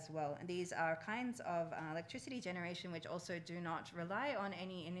years as well. And these are kinds of electricity generation which also do not rely on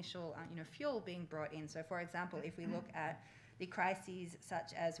any initial fuel being brought in. So for example, if we look at the crises such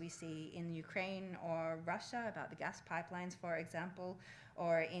as we see in Ukraine or Russia about the gas pipelines, for example,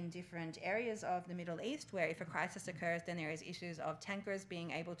 or in different areas of the Middle East, where if a crisis occurs, then there is issues of tankers being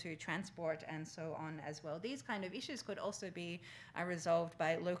able to transport and so on as well. These kind of issues could also be resolved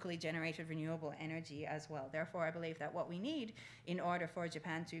by locally generated renewable energy as well. Therefore, I believe that what we need in order for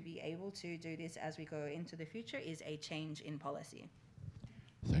Japan to be able to do this as we go into the future is a change in policy.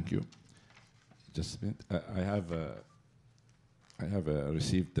 Thank you. Just a minute. I have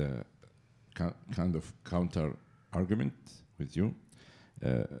received a kind of counter argument with you.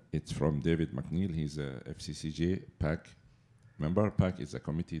 It's from David McNeil. He's a FCCJ PAC member. PAC is a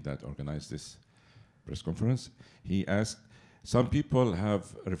committee that organized this press conference. He asked, some people have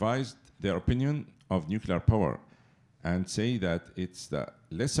revised their opinion of nuclear power and say that it's the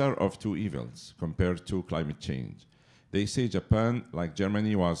lesser of two evils compared to climate change. They say Japan, like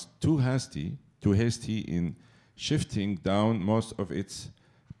Germany, was too hasty in shifting down most of its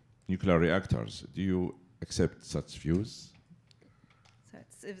nuclear reactors. Do you accept such views?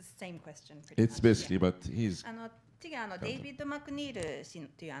 So it's the same question. It's basically, but he's... 次はデイビッド・マクニール氏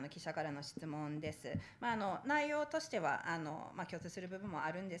という記者からの質問です。内容としては共通する部分も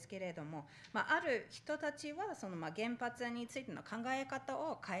あるんですけれども、ある人たちはその原発についての考え方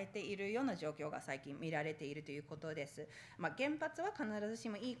を変えているような状況が最近見られているということです。原発は必ずし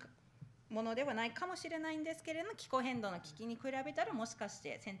もいいものではないかもしれないんですけれども、気候変動の危機に比べたらもしかし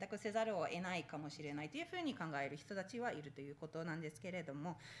て選択せざるを得ないかもしれないというふうに考える人たちはいるということなんですけれど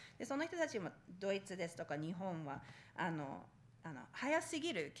も、でその人たちもドイツですとか日本は早す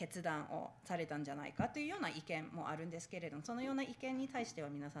ぎる決断をされたんじゃないかというような意見もあるんですけれども、そのような意見に対しては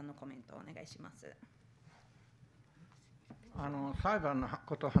皆さんのコメントをお願いします。裁判の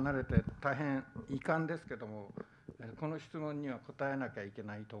ことを離れて大変遺憾ですけども、この質問には答えなきゃいけ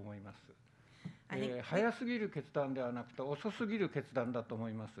ないと思います。早すぎる決断ではなくて遅すぎる決断だと思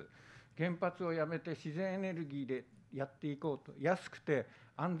います。原発をやめて自然エネルギーでやっていこうと、安くて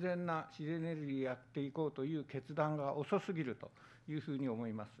安全な自然エネルギーでやっていこうという決断が遅すぎるというふうに思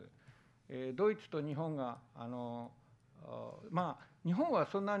います。ドイツと日本が日本は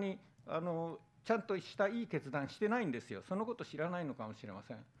そんなにちゃんとしたいい決断してないんですよ。そのこと知らないのかもしれま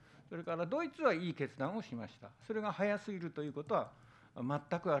せん。それからドイツはいい決断をしました。それが早すぎるということは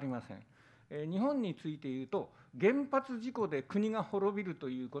全くありません。日本について言うと、原発事故で国が滅びると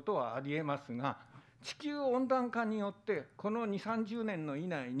いうことはありえますが、地球温暖化によってこの2、30年の以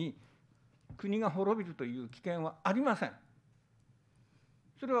内に国が滅びるという危険はありません。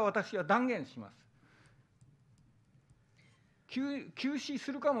それは私は断言します。休止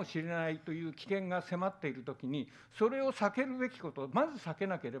するかもしれないという危険が迫っているときに、それを避けるべきことをまず避け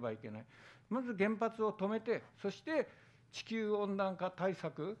なければいけない。まず原発を止めて、そして地球温暖化対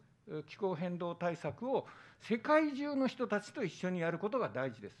策、気候変動対策を世界中の人たちと一緒にやることが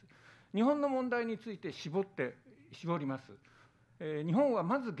大事です。日本の問題について絞ります。日本は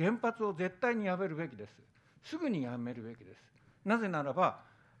まず原発を絶対にやめるべきです。すぐにやめるべきです。なぜならば、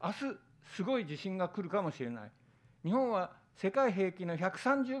明日すごい地震が来るかもしれない。日本は世界平均の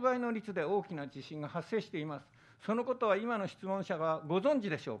130倍の率で大きな地震が発生しています。そのことは今の質問者がご存知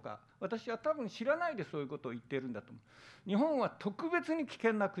でしょうか。私は多分知らないでそういうことを言っているんだと思う。日本は特別に危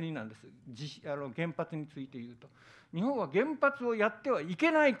険な国なんです。原発について言うと。日本は原発をやってはいけ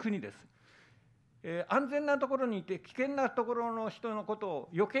ない国です。安全なところにいて危険なところの人のことを、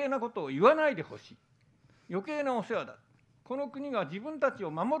余計なことを言わないでほしい。余計なお世話だ。この国が自分たちを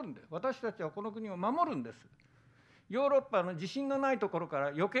守るんです。私たちはこの国を守るんです。ヨーロッパの地震のないところから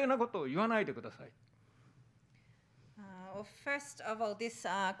余計なことを言わないでください。Well, first of all, this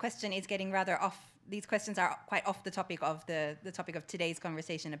question is getting rather off. These questions are quite off the topic of the topic of today's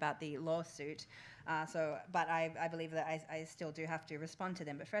conversation about the lawsuit. But I believe that I still do have to respond to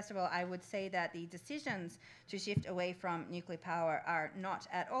them. But first of all, I would say that the decisions to shift away from nuclear power are not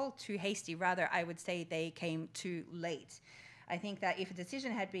at all too hasty. Rather, I would say they came too late. I think that if a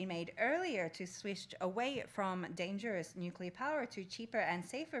decision had been made earlier to switch away from dangerous nuclear power to cheaper and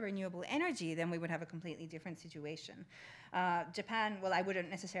safer renewable energy, then we would have a completely different situation. Japan, well, I wouldn't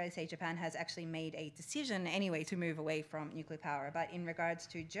necessarily say Japan has actually made a decision anyway to move away from nuclear power, but in regards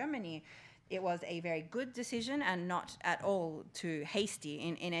to Germany, it was a very good decision and not at all too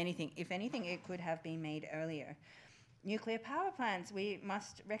hasty in anything. If anything, it could have been made earlier. Nuclear power plants, we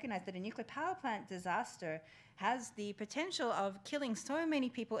must recognize that a nuclear power plant disaster has the potential of killing so many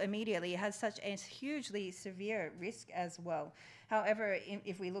people immediately. It has such a hugely severe risk as well. However,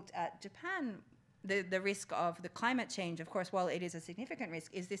 if we looked at Japan, the risk of the climate change, of course, while it is a significant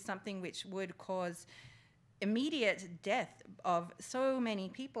risk, is this something which would cause immediate death of so many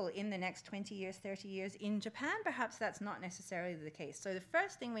people in the next 20 years, 30 years. In Japan, perhaps that's not necessarily the case. So the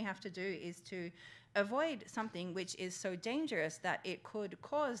first thing we have to do is to avoid something which is so dangerous that it could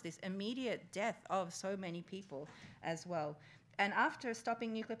cause this immediate death of so many people as well. And after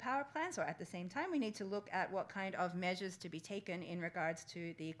stopping nuclear power plants, or at the same time, we need to look at what kind of measures to be taken in regards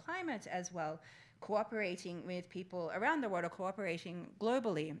to the climate as well, cooperating with people around the world or cooperating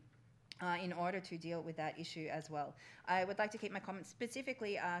globally in order to deal with that issue as well. I would like to keep my comments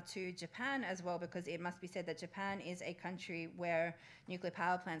specifically to Japan as well, because it must be said that Japan is a country where nuclear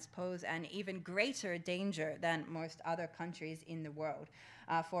power plants pose an even greater danger than most other countries in the world.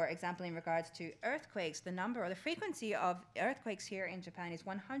 For example, in regards to earthquakes, the number or the frequency of earthquakes here in Japan is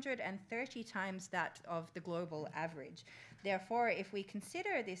 130 times that of the global average. Therefore, if we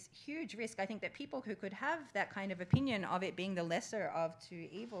consider this huge risk, I think that people who could have that kind of opinion of it being the lesser of two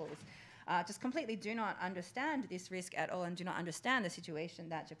evils just completely do not understand this risk at all and do not understand the situation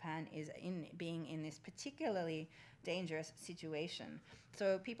that Japan is in, being in this particularly dangerous situation.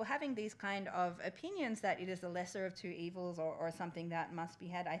 So people having these kind of opinions that it is the lesser of two evils or something that must be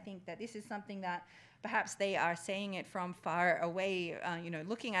had, I think that this is something that perhaps they are saying it from far away,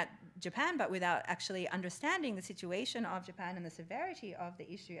 looking at Japan, but without actually understanding the situation of Japan and the severity of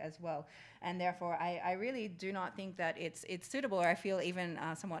the issue as well. And therefore, I really do not think that it's suitable, or I feel even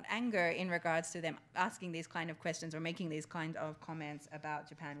somewhat anger in regards to them asking these kind of questions or making these kind of comments about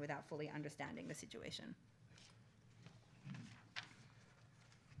Japan without fully understanding the situation.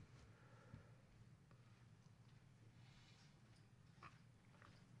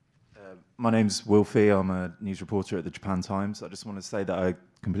 My name's Wilfie. I'm a news reporter at the Japan Times. I just want to say that I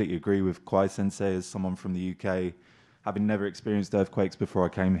completely agree with Kawai Sensei as someone from the UK. Having never experienced earthquakes before I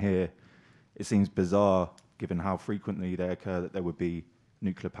came here, it seems bizarre, given how frequently they occur, that there would be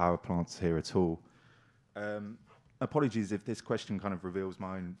nuclear power plants here at all. Apologies if this question kind of reveals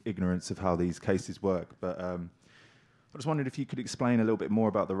my own ignorance of how these cases work, but I just wondered if you could explain a little bit more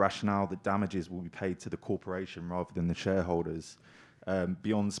about the rationale that damages will be paid to the corporation rather than the shareholders.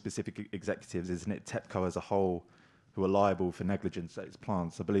 Beyond specific executives, isn't it TEPCO as a whole who are liable for negligence at its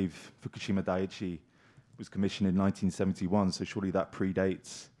plants? I believe Fukushima Daiichi was commissioned in 1971, so surely that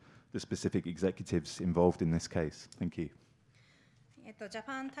predates the specific executives involved in this case. Thank you. ジャ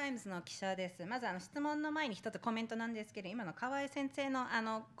パンタイムズの記者です。まず質問の前に一つコメントなんですけど、今の河合先生の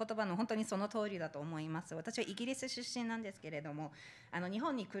言葉の本当にその通りだと思います。私はイギリス出身なんですけれども、日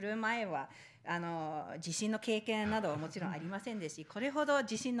本に来る前は地震の経験などはもちろんありませんですし、これほど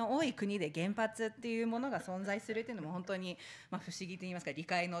地震の多い国で原発っていうものが存在するというのも本当に不思議といいますか、理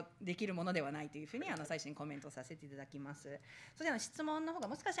解のできるものではないというふうに最初にコメントさせていただきます。それで質問の方が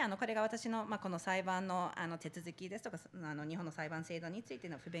もしかしてこれが私のこの裁判の手続きですとか日本の裁判制度について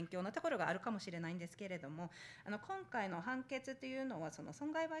の不勉強なところがあるかもしれないんですけれども、今回の判決というのはその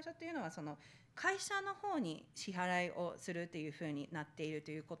損害賠償というのはその会社の方に支払いをするというふうになっている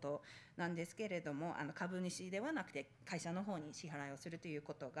ということなんですけれども、株主ではなくて会社の方に支払いをするという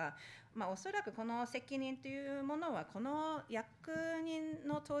ことが、おそらくこの責任というものはこの役人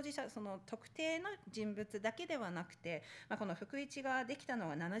の当事者、その特定の人物だけではなくて、この福一ができたの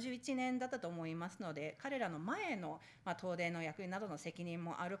は71年だったと思いますので、彼らの前の東電の役員などの責任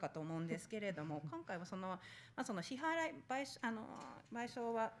もあるかと思うんですけれども、今回はその支払い賠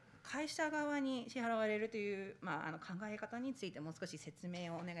償は会社側に支払われるという、考え方についてもう少し説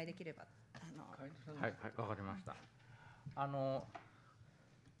明をお願いできれば。はい、わかりました。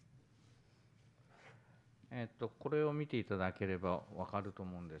これを見ていただければわかると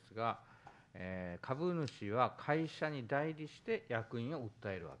思うんですが、株主は会社に代理して役員を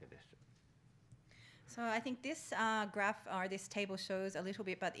訴えるわけです。So I think this graph or this table shows a little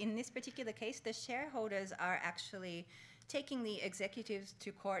bit, but in this particular case, the shareholders are actually taking the executives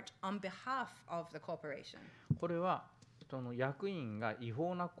to court on behalf of the corporation. これはその役員が違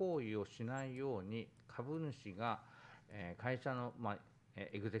法な行為をしないように株主が会社の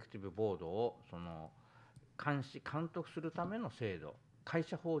エグゼクティブボードをその監視監督するための制度、会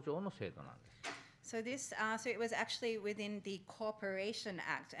社法上の制度なんです。So it was actually within the Corporation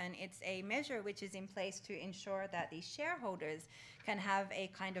Act, and it's a measure which is in place to ensure that the shareholders can have a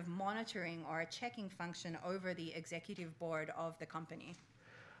kind of monitoring or a checking function over the executive board of the company.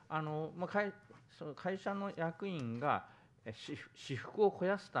 会社の役員が私腹を肥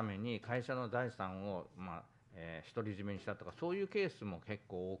やすために会社の財産を独り占めにしたとか、そういうケースも結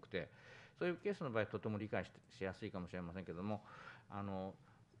構多くて、そういうケースの場合とても理解しやすいかもしれませんけども、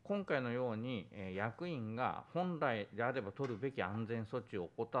今回のように役員が本来であれば取るべき安全措置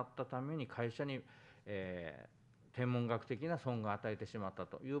を怠ったために会社に天文学的な損害を与えてしまった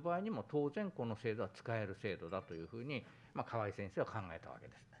という場合にも当然この制度は使える制度だというふうに、河合先生は考えたわけ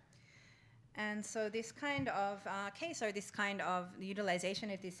です。And so this kind of case or this kind of utilization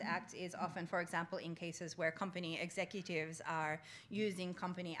of this act is often, for example, in cases where company executives are using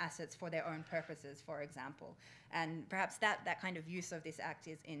company assets for their own purposes, for example. And perhaps that kind of use of this act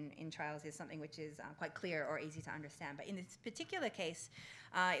is in trials is something which is quite clear or easy to understand. But in this particular case,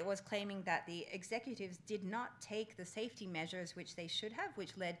 it was claiming that the executives did not take the safety measures which they should have,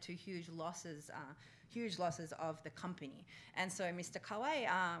 which led to huge losses of the company. And so Mr. Kawai,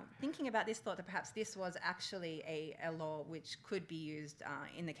 thinking about this, thought that perhaps this was actually a law which could be used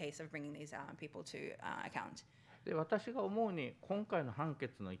in the case of bringing these people to account. で、私が思うに今回の判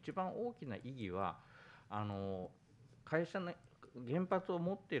決の一番大きな意義は会社の原発を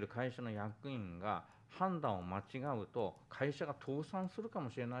持っている会社の役員が判断を間違うと会社が倒産するかも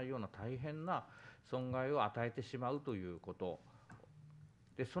しれないような大変な損害を与えてしまうということ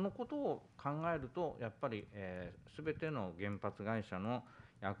で、そのことを考えるとやっぱり全ての原発会社の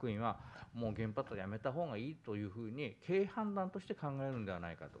役員はもう原発をやめた方がいいというふうに経営判断として考えるのでは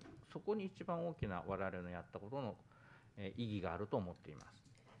ないかと、そこに一番大きな我々のやったことの意義があると思っています。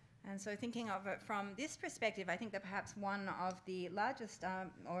And so thinking of it from this perspective, I think that perhaps one of the largest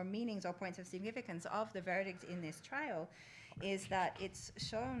or meanings or points of significance of the verdict in this trial is that it's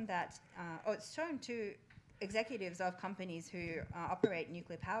shown to executives of companies who operate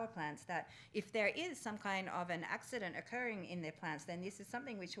nuclear power plants that if there is some kind of an accident occurring in their plants, then this is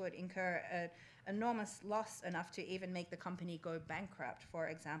something which would incur an enormous loss enough to even make the company go bankrupt, for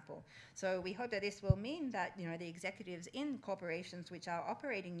example. So we hope that this will mean that the executives in corporations which are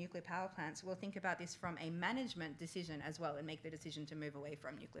operating nuclear power plants will think about this from a management decision as well and make the decision to move away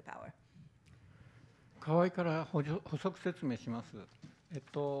from nuclear power. 河合から補足説明します。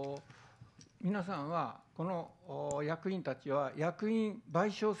皆さんはこの役員たちは役員賠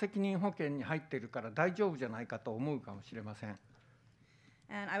償責任保険に入っているから大丈夫じゃないかと思うかもしれません。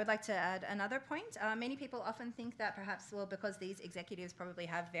And I would like to add another point. Many people often think that perhaps, well, because these executives probably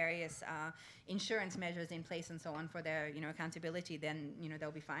have various insurance measures in place and so on for their, accountability, then,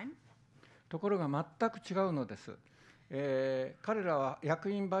 they'll be fine. ところが全く違うのです。彼らは役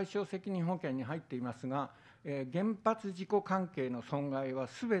員賠償責任保険に入っていますが、原発事故関係の損害は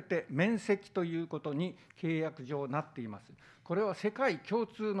すべて免責ということに契約上なっています。これは世界共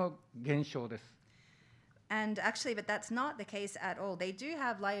通の現象です。And actually, but that's not the case at all. They do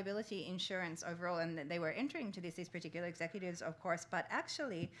have liability insurance overall, and they were entering to these particular executives, of course, but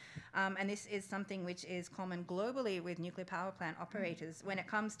actually, and this is something which is common globally with nuclear power plant operators, when it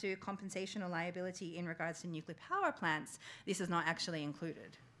comes to compensation or liability in regards to nuclear power plants, this is not actually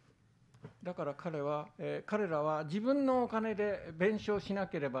included. だから彼らは自分のお金で弁償しな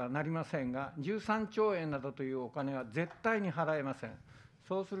ければなりませんが、13兆円などというお金は絶対に払えません。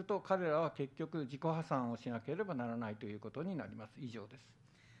そうすると彼らは結局自己破産をしなければならないということになります。以上です。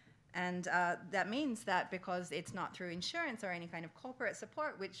And that means that because it's not through insurance or any kind of corporate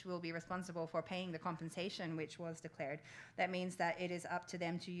support which will be responsible for paying the compensation which was declared, that means that it is up to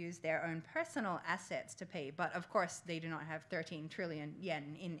them to use their own personal assets to pay. But of course, they do not have 13 trillion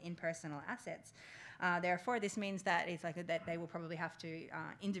yen in personal assets. Therefore, this means that it's likely that they will probably have to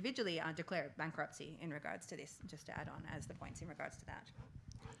individually declare bankruptcy in regards to this, just to add on as the points in regards to that.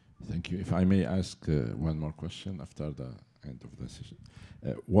 Thank you. If I may ask one more question after the end of the session.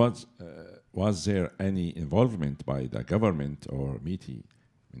 Was there any involvement by the government or MITI,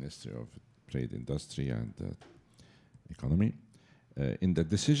 Ministry of Trade, Industry and Economy, in the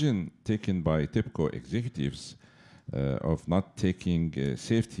decision taken by TEPCO executives of not taking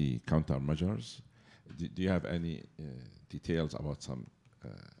safety countermeasures? Do you have any details about some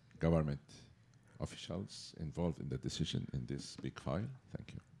government officials involved in the decision in this big file?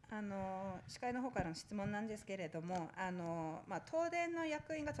 Thank you. 司会の方からの質問なんですけれども、東電の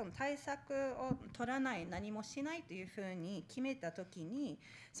役員がその対策を取らない、何もしないというふうに決めたときに、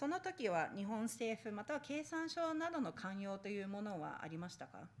その時は日本政府または経産省などの関与というものはありました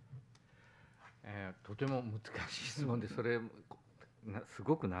か？とても難しい質問で、それす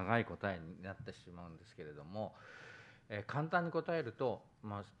ごく長い答えになってしまうんですけれども、簡単に答えると、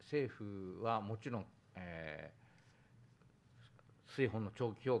政府はもちろん、水本の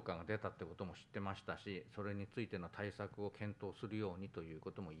長期評価が出たってことも知ってましたし、それについての対策を検討するようにという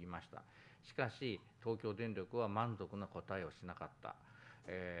ことも言いました。しかし東京電力は満足な答えをしなかった。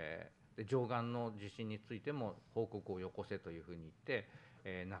で上岸の地震についても報告をよこせというふうに言っ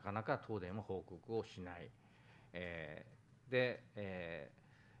て、なかなか東電も報告をしない。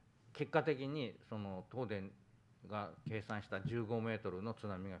結果的にその東電が計算した15メートルの津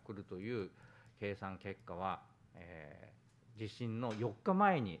波が来るという計算結果は地震の4日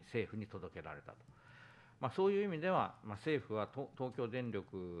前に政府に届けられたと、そういう意味では、政府は東京電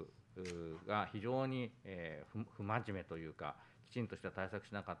力が非常に不真面目というか、きちんとした対策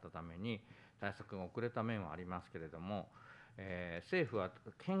しなかったために対策が遅れた面はありますけれども、政府は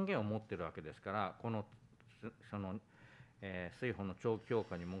権限を持っているわけですから、その水保の長期評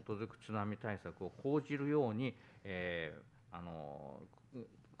価に基づく津波対策を講じるように、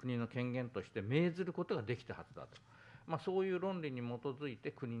国の権限として命ずることができたはずだと、そういう論理に基づい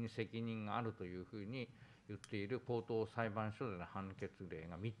て国に責任があるというふうに言っている高等裁判所での判決例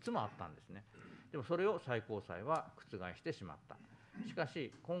が3つもあったんですね。でもそれを最高裁は覆してしまった。しか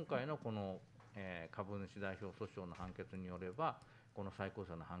し今回のこの株主代表訴訟の判決によれば、この最高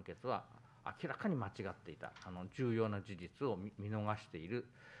裁の判決は明らかに間違っていた、重要な事実を見逃している、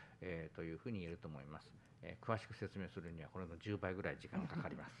というふうに言えると思います。詳しく説明するにはこれの10倍ぐらい時間がかか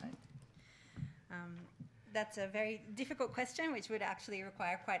ります。That's a very difficult question, which would actually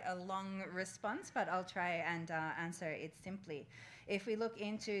require quite a long response, but I'll try and answer it simply. If we look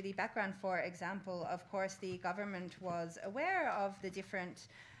into the background, for example, of course, the government was aware of the different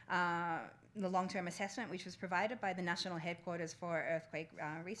the long-term assessment which was provided by the National Headquarters for Earthquake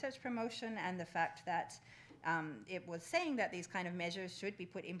Research Promotion, and the fact that it was saying that these kind of measures should be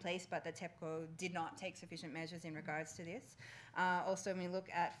put in place, but that TEPCO did not take sufficient measures in regards to this. Also, when we look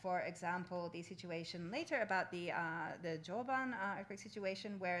at, for example, the situation later about the Joban earthquake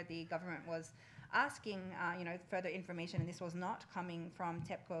situation, where the government was asking further information, and this was not coming from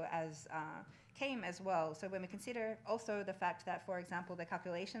TEPCO as came as well. So when we consider also the fact that, for example, the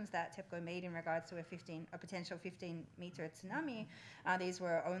calculations that TEPCO made in regards to a potential 15-meter tsunami, these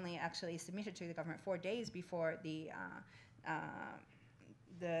were only actually submitted to the government 4 days before the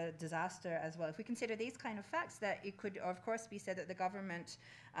disaster as well. If we consider these kind of facts, that it could of course be said that the government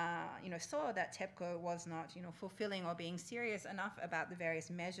saw that TEPCO was not fulfilling or being serious enough about the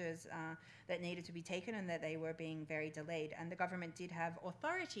various measures that needed to be taken, and that they were being very delayed. And the government did have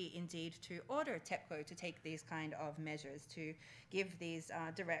authority indeed to order TEPCO to take these kind of measures, to give these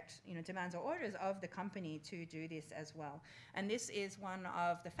direct demands or orders of the company to do this as well. And this is one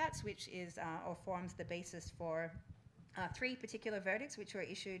of the facts which is or forms the basis for 3 particular verdicts which were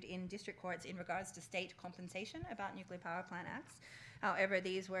issued in district courts in regards to state compensation about nuclear power plant acts. However,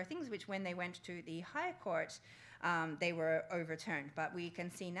 these were things which, when they went to the High Court, they were overturned. But we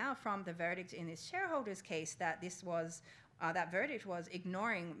can see now from the verdict in this shareholders case that this was that verdict was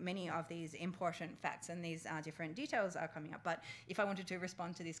ignoring many of these important facts, and these different details are coming up. But if I wanted to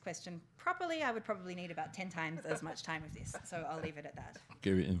respond to this question properly, I would probably need about 10 times as much time as this. So I'll leave it at that.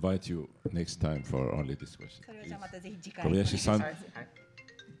 Okay, we invite you next time for only this question. それじゃあまたぜひ次回。 Kobayashi-san,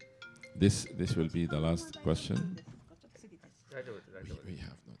 this will be the last question. 大丈夫です、大丈夫です。 We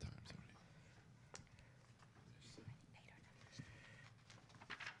have no time, sorry.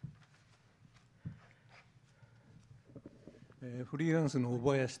 フリーランスの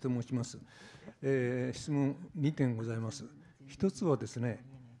小林と申します。質問2点ございます。一つはですね、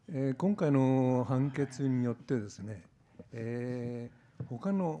今回の判決によってですね、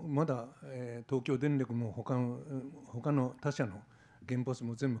他のまだ、東京電力も他の他社の原発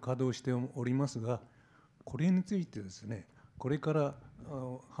も全部稼働しておりますが、これについてですね、これから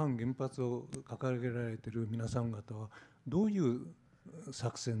反原発を掲げられている皆さん方はどういう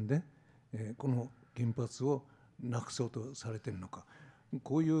作戦で、この原発をなくそうとされているのか、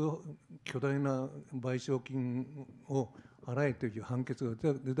こういう巨大な賠償金を払えという判決が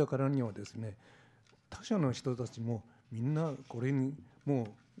出たからにはですね、他社の人たちもみんなこれにもう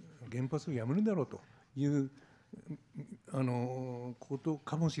原発をやめるだろうということ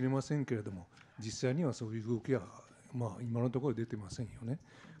かもしれませんけれども、実際にはそういう動きは、今のところ出てませんよね。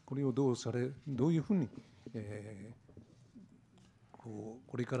これをどういうふうに、こ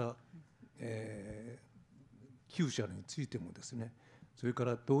れから、9社についてもですね、それか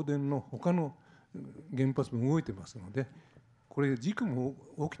ら東電の他の原発も動いてますので、これ事故も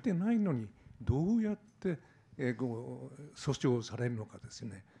起きてないのにどうやって、訴訟されるのかです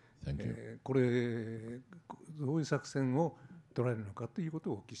ね、これどういう作戦を取られるのかというこ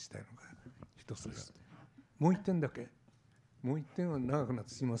とをお聞きしたいのが一つです。もう一点だけ。もう一点は長くなっ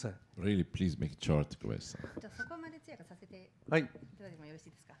てすみません。Really, please make it short, Kobayashi-san. じゃあそこまで通訳させていただいてもよろし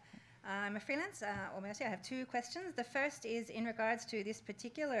いですか。I'm a freelance, I have two questions. The first is in regards to this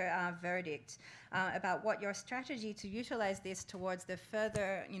particular verdict about what your strategy to utilize this towards the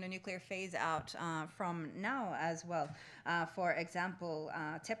further, nuclear phase out from now as well. For example,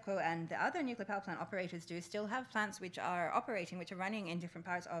 TEPCO and the other nuclear power plant operators do still have plants which are operating, which are running in different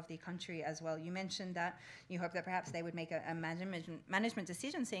parts of the country as well. You mentioned that you hope that perhaps they would make a management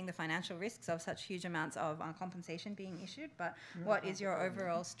decision, seeing the financial risks of such huge amounts of compensation being issued. But what is your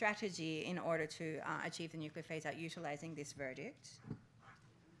overall strategy in order to achieve the nuclear phase out utilizing this verdict?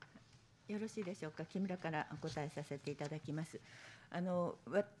 よろしいでしょうか。木村からお答えさせていただきます。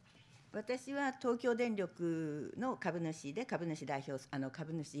私は東京電力の株主で株主代表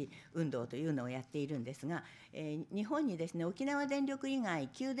株主運動というのをやっているんですが、日本にですね、沖縄電力以外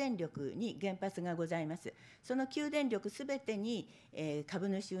9電力に原発がございます。その9電力すべてに、株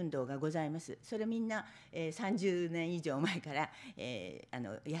主運動がございます。それみんな、30年以上前から、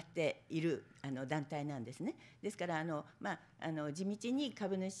やっている団体なんですね。ですから地道に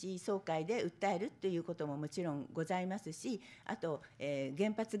株主総会で訴えるということももちろんございますし、あと、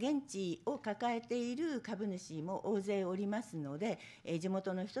原発現地を抱えている株主も大勢おりますので、地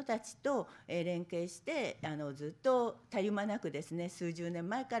元の人たちと連携してずっとたゆまなくですね、数十年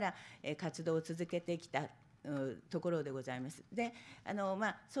前から活動を続けてきたところでございます。で、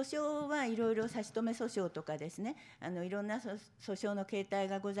訴訟はいろいろ差し止め訴訟とかですね、いろんな訴訟の形態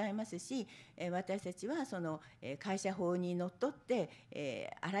がございますし、私たちはその会社法にのっとっ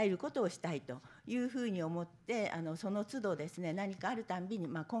て、あらゆることをしたいというふうに思って、その都度ですね、何かあるたんびに、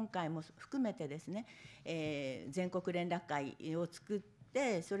今回も含めてですね、全国連絡会を作っ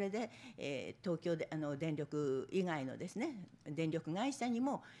て、それで、東京で電力以外のですね、電力会社に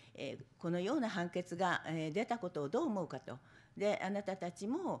も、このような判決が、出たことをどう思うかと。で、あなたたち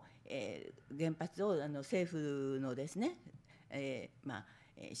も、原発を政府のですね、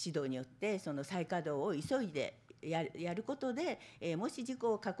指導によってその再稼働を急いでやることで、もし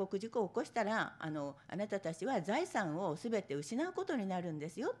過酷事故を起こしたらあなたたちは財産をすべて失うことになるんで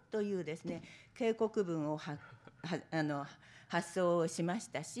すよというですね、警告文を発送しまし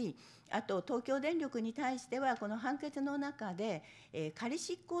たし、あと東京電力に対してはこの判決の中で、仮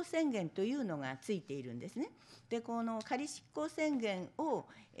執行宣言というのがついているんですね。で、この仮執行宣言を、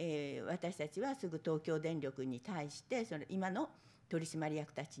私たちはすぐ東京電力に対して、今の取締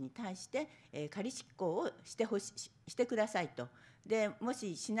役たちに対して、仮執行をしてくださいと。で、も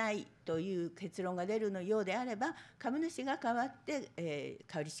ししないという結論が出るようであれば、株主が代わって、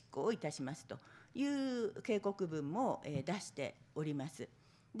仮執行をいたしますという警告文も、出しております。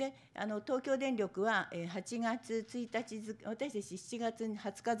で、東京電力は8月1日付、私たち7月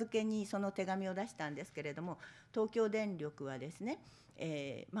20日付にその手紙を出したんですけれども、東京電力はですね、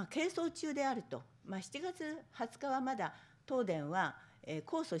係争中であると、7月20日はまだ東電は控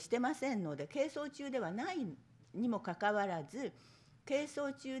訴してませんので、係争中ではないにもかかわらず、係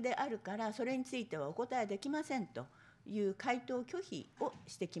争中であるから、それについてはお答えできませんという回答拒否を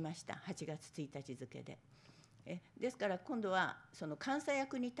してきました、8月1日付で。ですから今度はその監査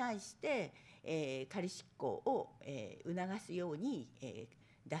役に対して、仮執行を、促すように、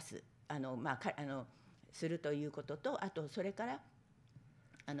出すするということと、あとそれから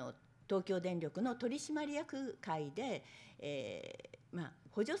東京電力の取締役会で、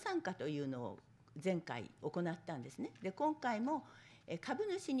補助参加というのを前回行ったんですね。で、今回も株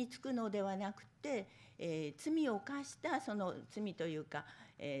主につくのではなくて、罪を犯したその罪というか、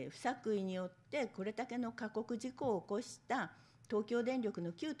不作為によってこれだけの過酷事故を起こした東京電力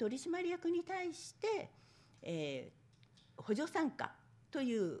の旧取締役に対して、補助参加と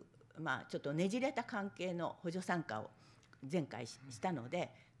いう、ちょっとねじれた関係の補助参加を前回したので、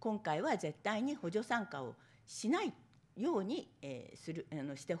今回は絶対に補助参加をしないように、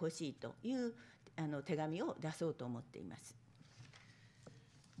してほしいという手紙を出そうと思っています。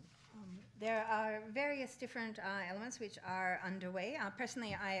There are various different elements which are underway.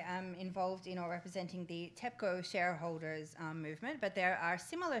 Personally, I am involved in or representing the TEPCO shareholders movement, but there are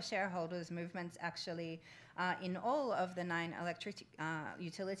similar shareholders movements actually in all of the 9 electric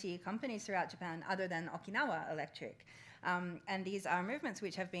utility companies throughout Japan other than Okinawa Electric. And these are movements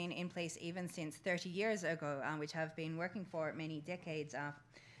which have been in place even since 30 years ago, which have been working for many decades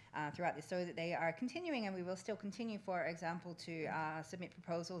throughout this, so that they are continuing, and we will still continue, for example, to submit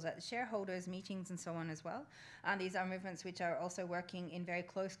proposals at the shareholders meetings and so on as well. These are movements which are also working in very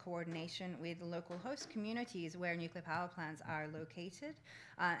close coordination with local host communities where nuclear power plants are located,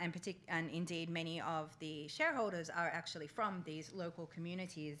 and indeed many of the shareholders are actually from these local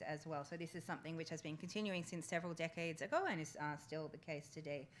communities as well. So this is something which has been continuing since several decades ago and is still the case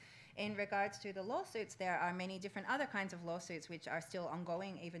today. In regards to the lawsuits, there are many different other kinds of lawsuits which are still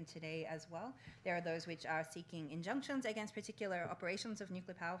ongoing even today as well. There are those which are seeking injunctions against particular operations of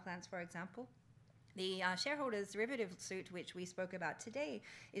nuclear power plants, for example. The shareholders' derivative suit, which we spoke about today,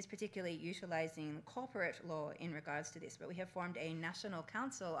 is particularly utilizing corporate law in regards to this. But we have formed a national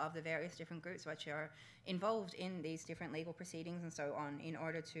council of the various different groups which are involved in these different legal proceedings and so on in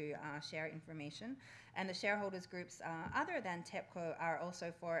order to share information. And the shareholders' groups, other than TEPCO, are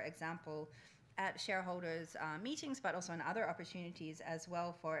also, for example, at shareholders' meetings, but also in other opportunities as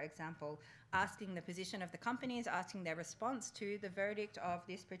well. For example, asking the position of the companies, asking their response to the verdict of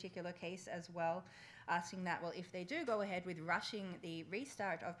this particular case as well, asking that, well, if they do go ahead with rushing the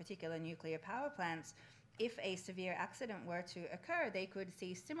restart of particular nuclear power plants, if a severe accident were to occur, they could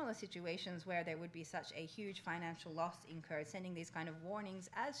see similar situations where there would be such a huge financial loss incurred, sending these kind of warnings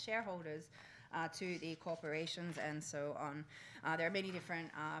as shareholders to the corporations and so on. There are many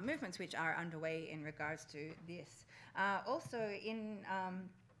different movements which are underway in regards to this. Also, in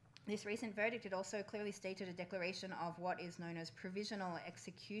this recent verdict, it also clearly stated a declaration of what is known as provisional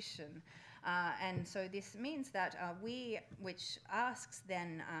execution. And so this means that which asks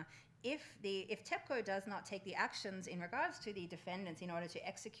then, if TEPCO does not take the actions in regards to the defendants in order to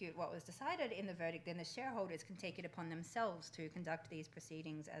execute what was decided in the verdict, then the shareholders can take it upon themselves to conduct these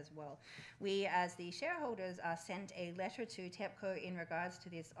proceedings as well. We, as the shareholders, sent a letter to TEPCO in regards to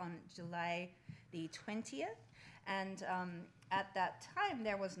this on July the 20th, and at that time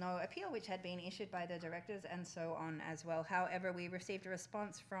there was no appeal which had been issued by the directors and so on as well. However, we received a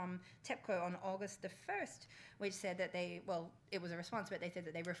response from TEPCO on August the 1st, which said that it was a response, but they said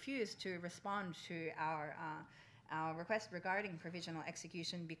that they refused to respond to our request regarding provisional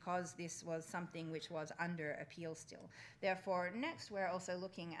execution because this was something which was under appeal still. Therefore, next we're also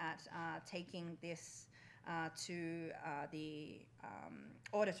looking at taking this to the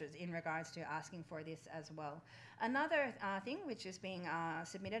auditors in regards to asking for this as well. Another thing which is being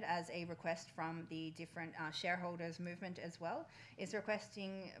submitted as a request from the different shareholders movement as well is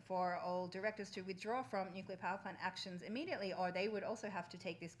requesting for all directors to withdraw from nuclear power plant actions immediately, or they would also have to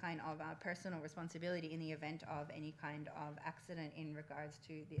take this kind of personal responsibility in the event of any kind of accident in regards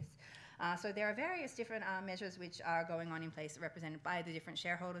to this. So there are various different measures which are going on in place represented by the different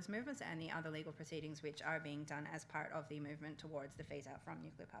shareholders movements and the other legal proceedings which are being done as part of the movement towards the phase out from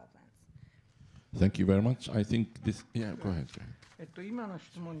nuclear power plants. Thank you very much. I think this, yeah, go ahead. 今の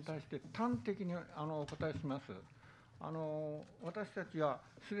質問に対して端的にお答えします。私たちは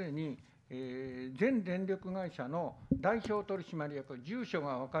すでに、全電力会社の代表取締役、住所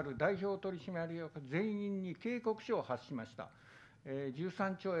が分かる代表取締役全員に警告書を発しました。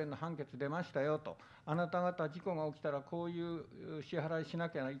13兆円の判決出ましたよと、あなた方事故が起きたらこういう支払いしな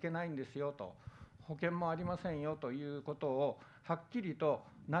きゃいけないんですよと、保険もありませんよということをはっきりと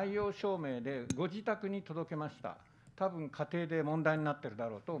内容証明でご自宅に届けました。多分家庭で問題になっているだ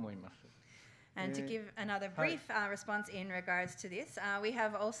ろうと思います。And to give another brief response in regards to this, we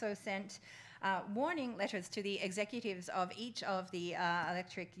have also sent warning letters to the executives of each of the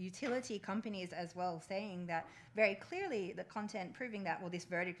electric utility companies as well, saying that very clearly the content proving that, well, this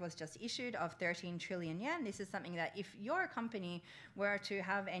verdict was just issued of 13 trillion yen. This is something that if your company were to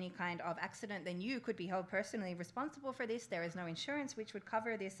have any kind of accident, then you could be held personally responsible for this. There is no insurance which would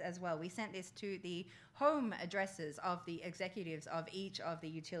cover this as well. We sent this to the home addresses of the executives of each of the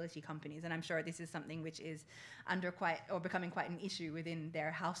utility companies, and I'm sure this is something which is becoming quite an issue within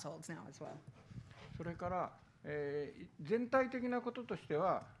their households now as well. それから、全体的なこととして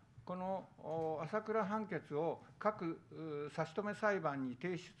は、この朝倉判決を各差し止め裁判に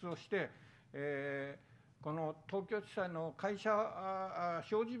提出をして、この東京地裁の会社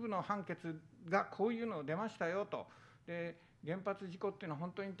評議部の判決がこういうの出ましたよと、で原発事故っていうのは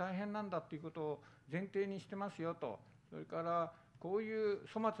本当に大変なんだということを前提にしてますよと、それからこういう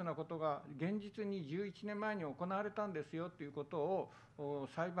粗末なことが現実に11年前に行われたんですよということを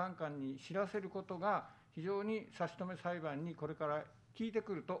裁判官に知らせることが非常に差し止め裁判にこれから効いて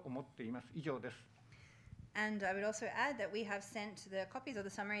くると思っています。以上です。And I would also add that we have sent the copies of the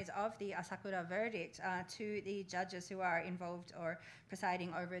summaries of the Asakura verdict to the judges who are involved or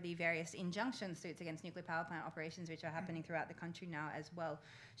presiding over the various injunction suits against nuclear power plant operations which are happening throughout the country now as well,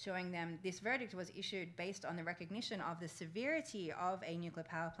 showing them this verdict was issued based on the recognition of the severity of a nuclear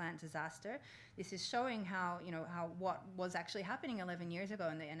power plant disaster. This is showing how what was actually happening 11 years ago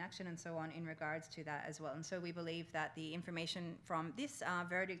and the inaction and so on in regards to that as well. And so we believe that the information from this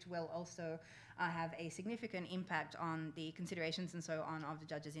verdict will also have a significant impact on the considerations and so on of the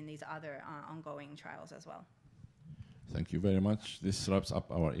judges in these other ongoing trials as well. Thank you very much. This wraps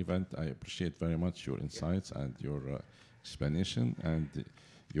up our event. I appreciate very much your insights and your explanation. And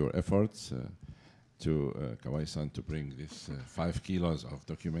your efforts to Kawai-san to bring this 5 kilos of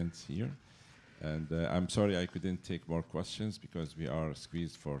documents here. And I'm sorry I couldn't take more questions because we are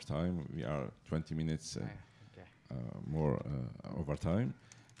squeezed for time. We are 20 minutes more over time.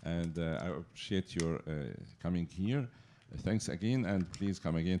 And I appreciate your coming here. Thanks again, and please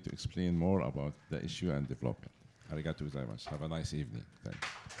come again to explain more about the issue and development. Arigatou gozaimasu. Have a nice evening.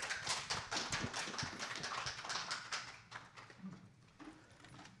 Thanks.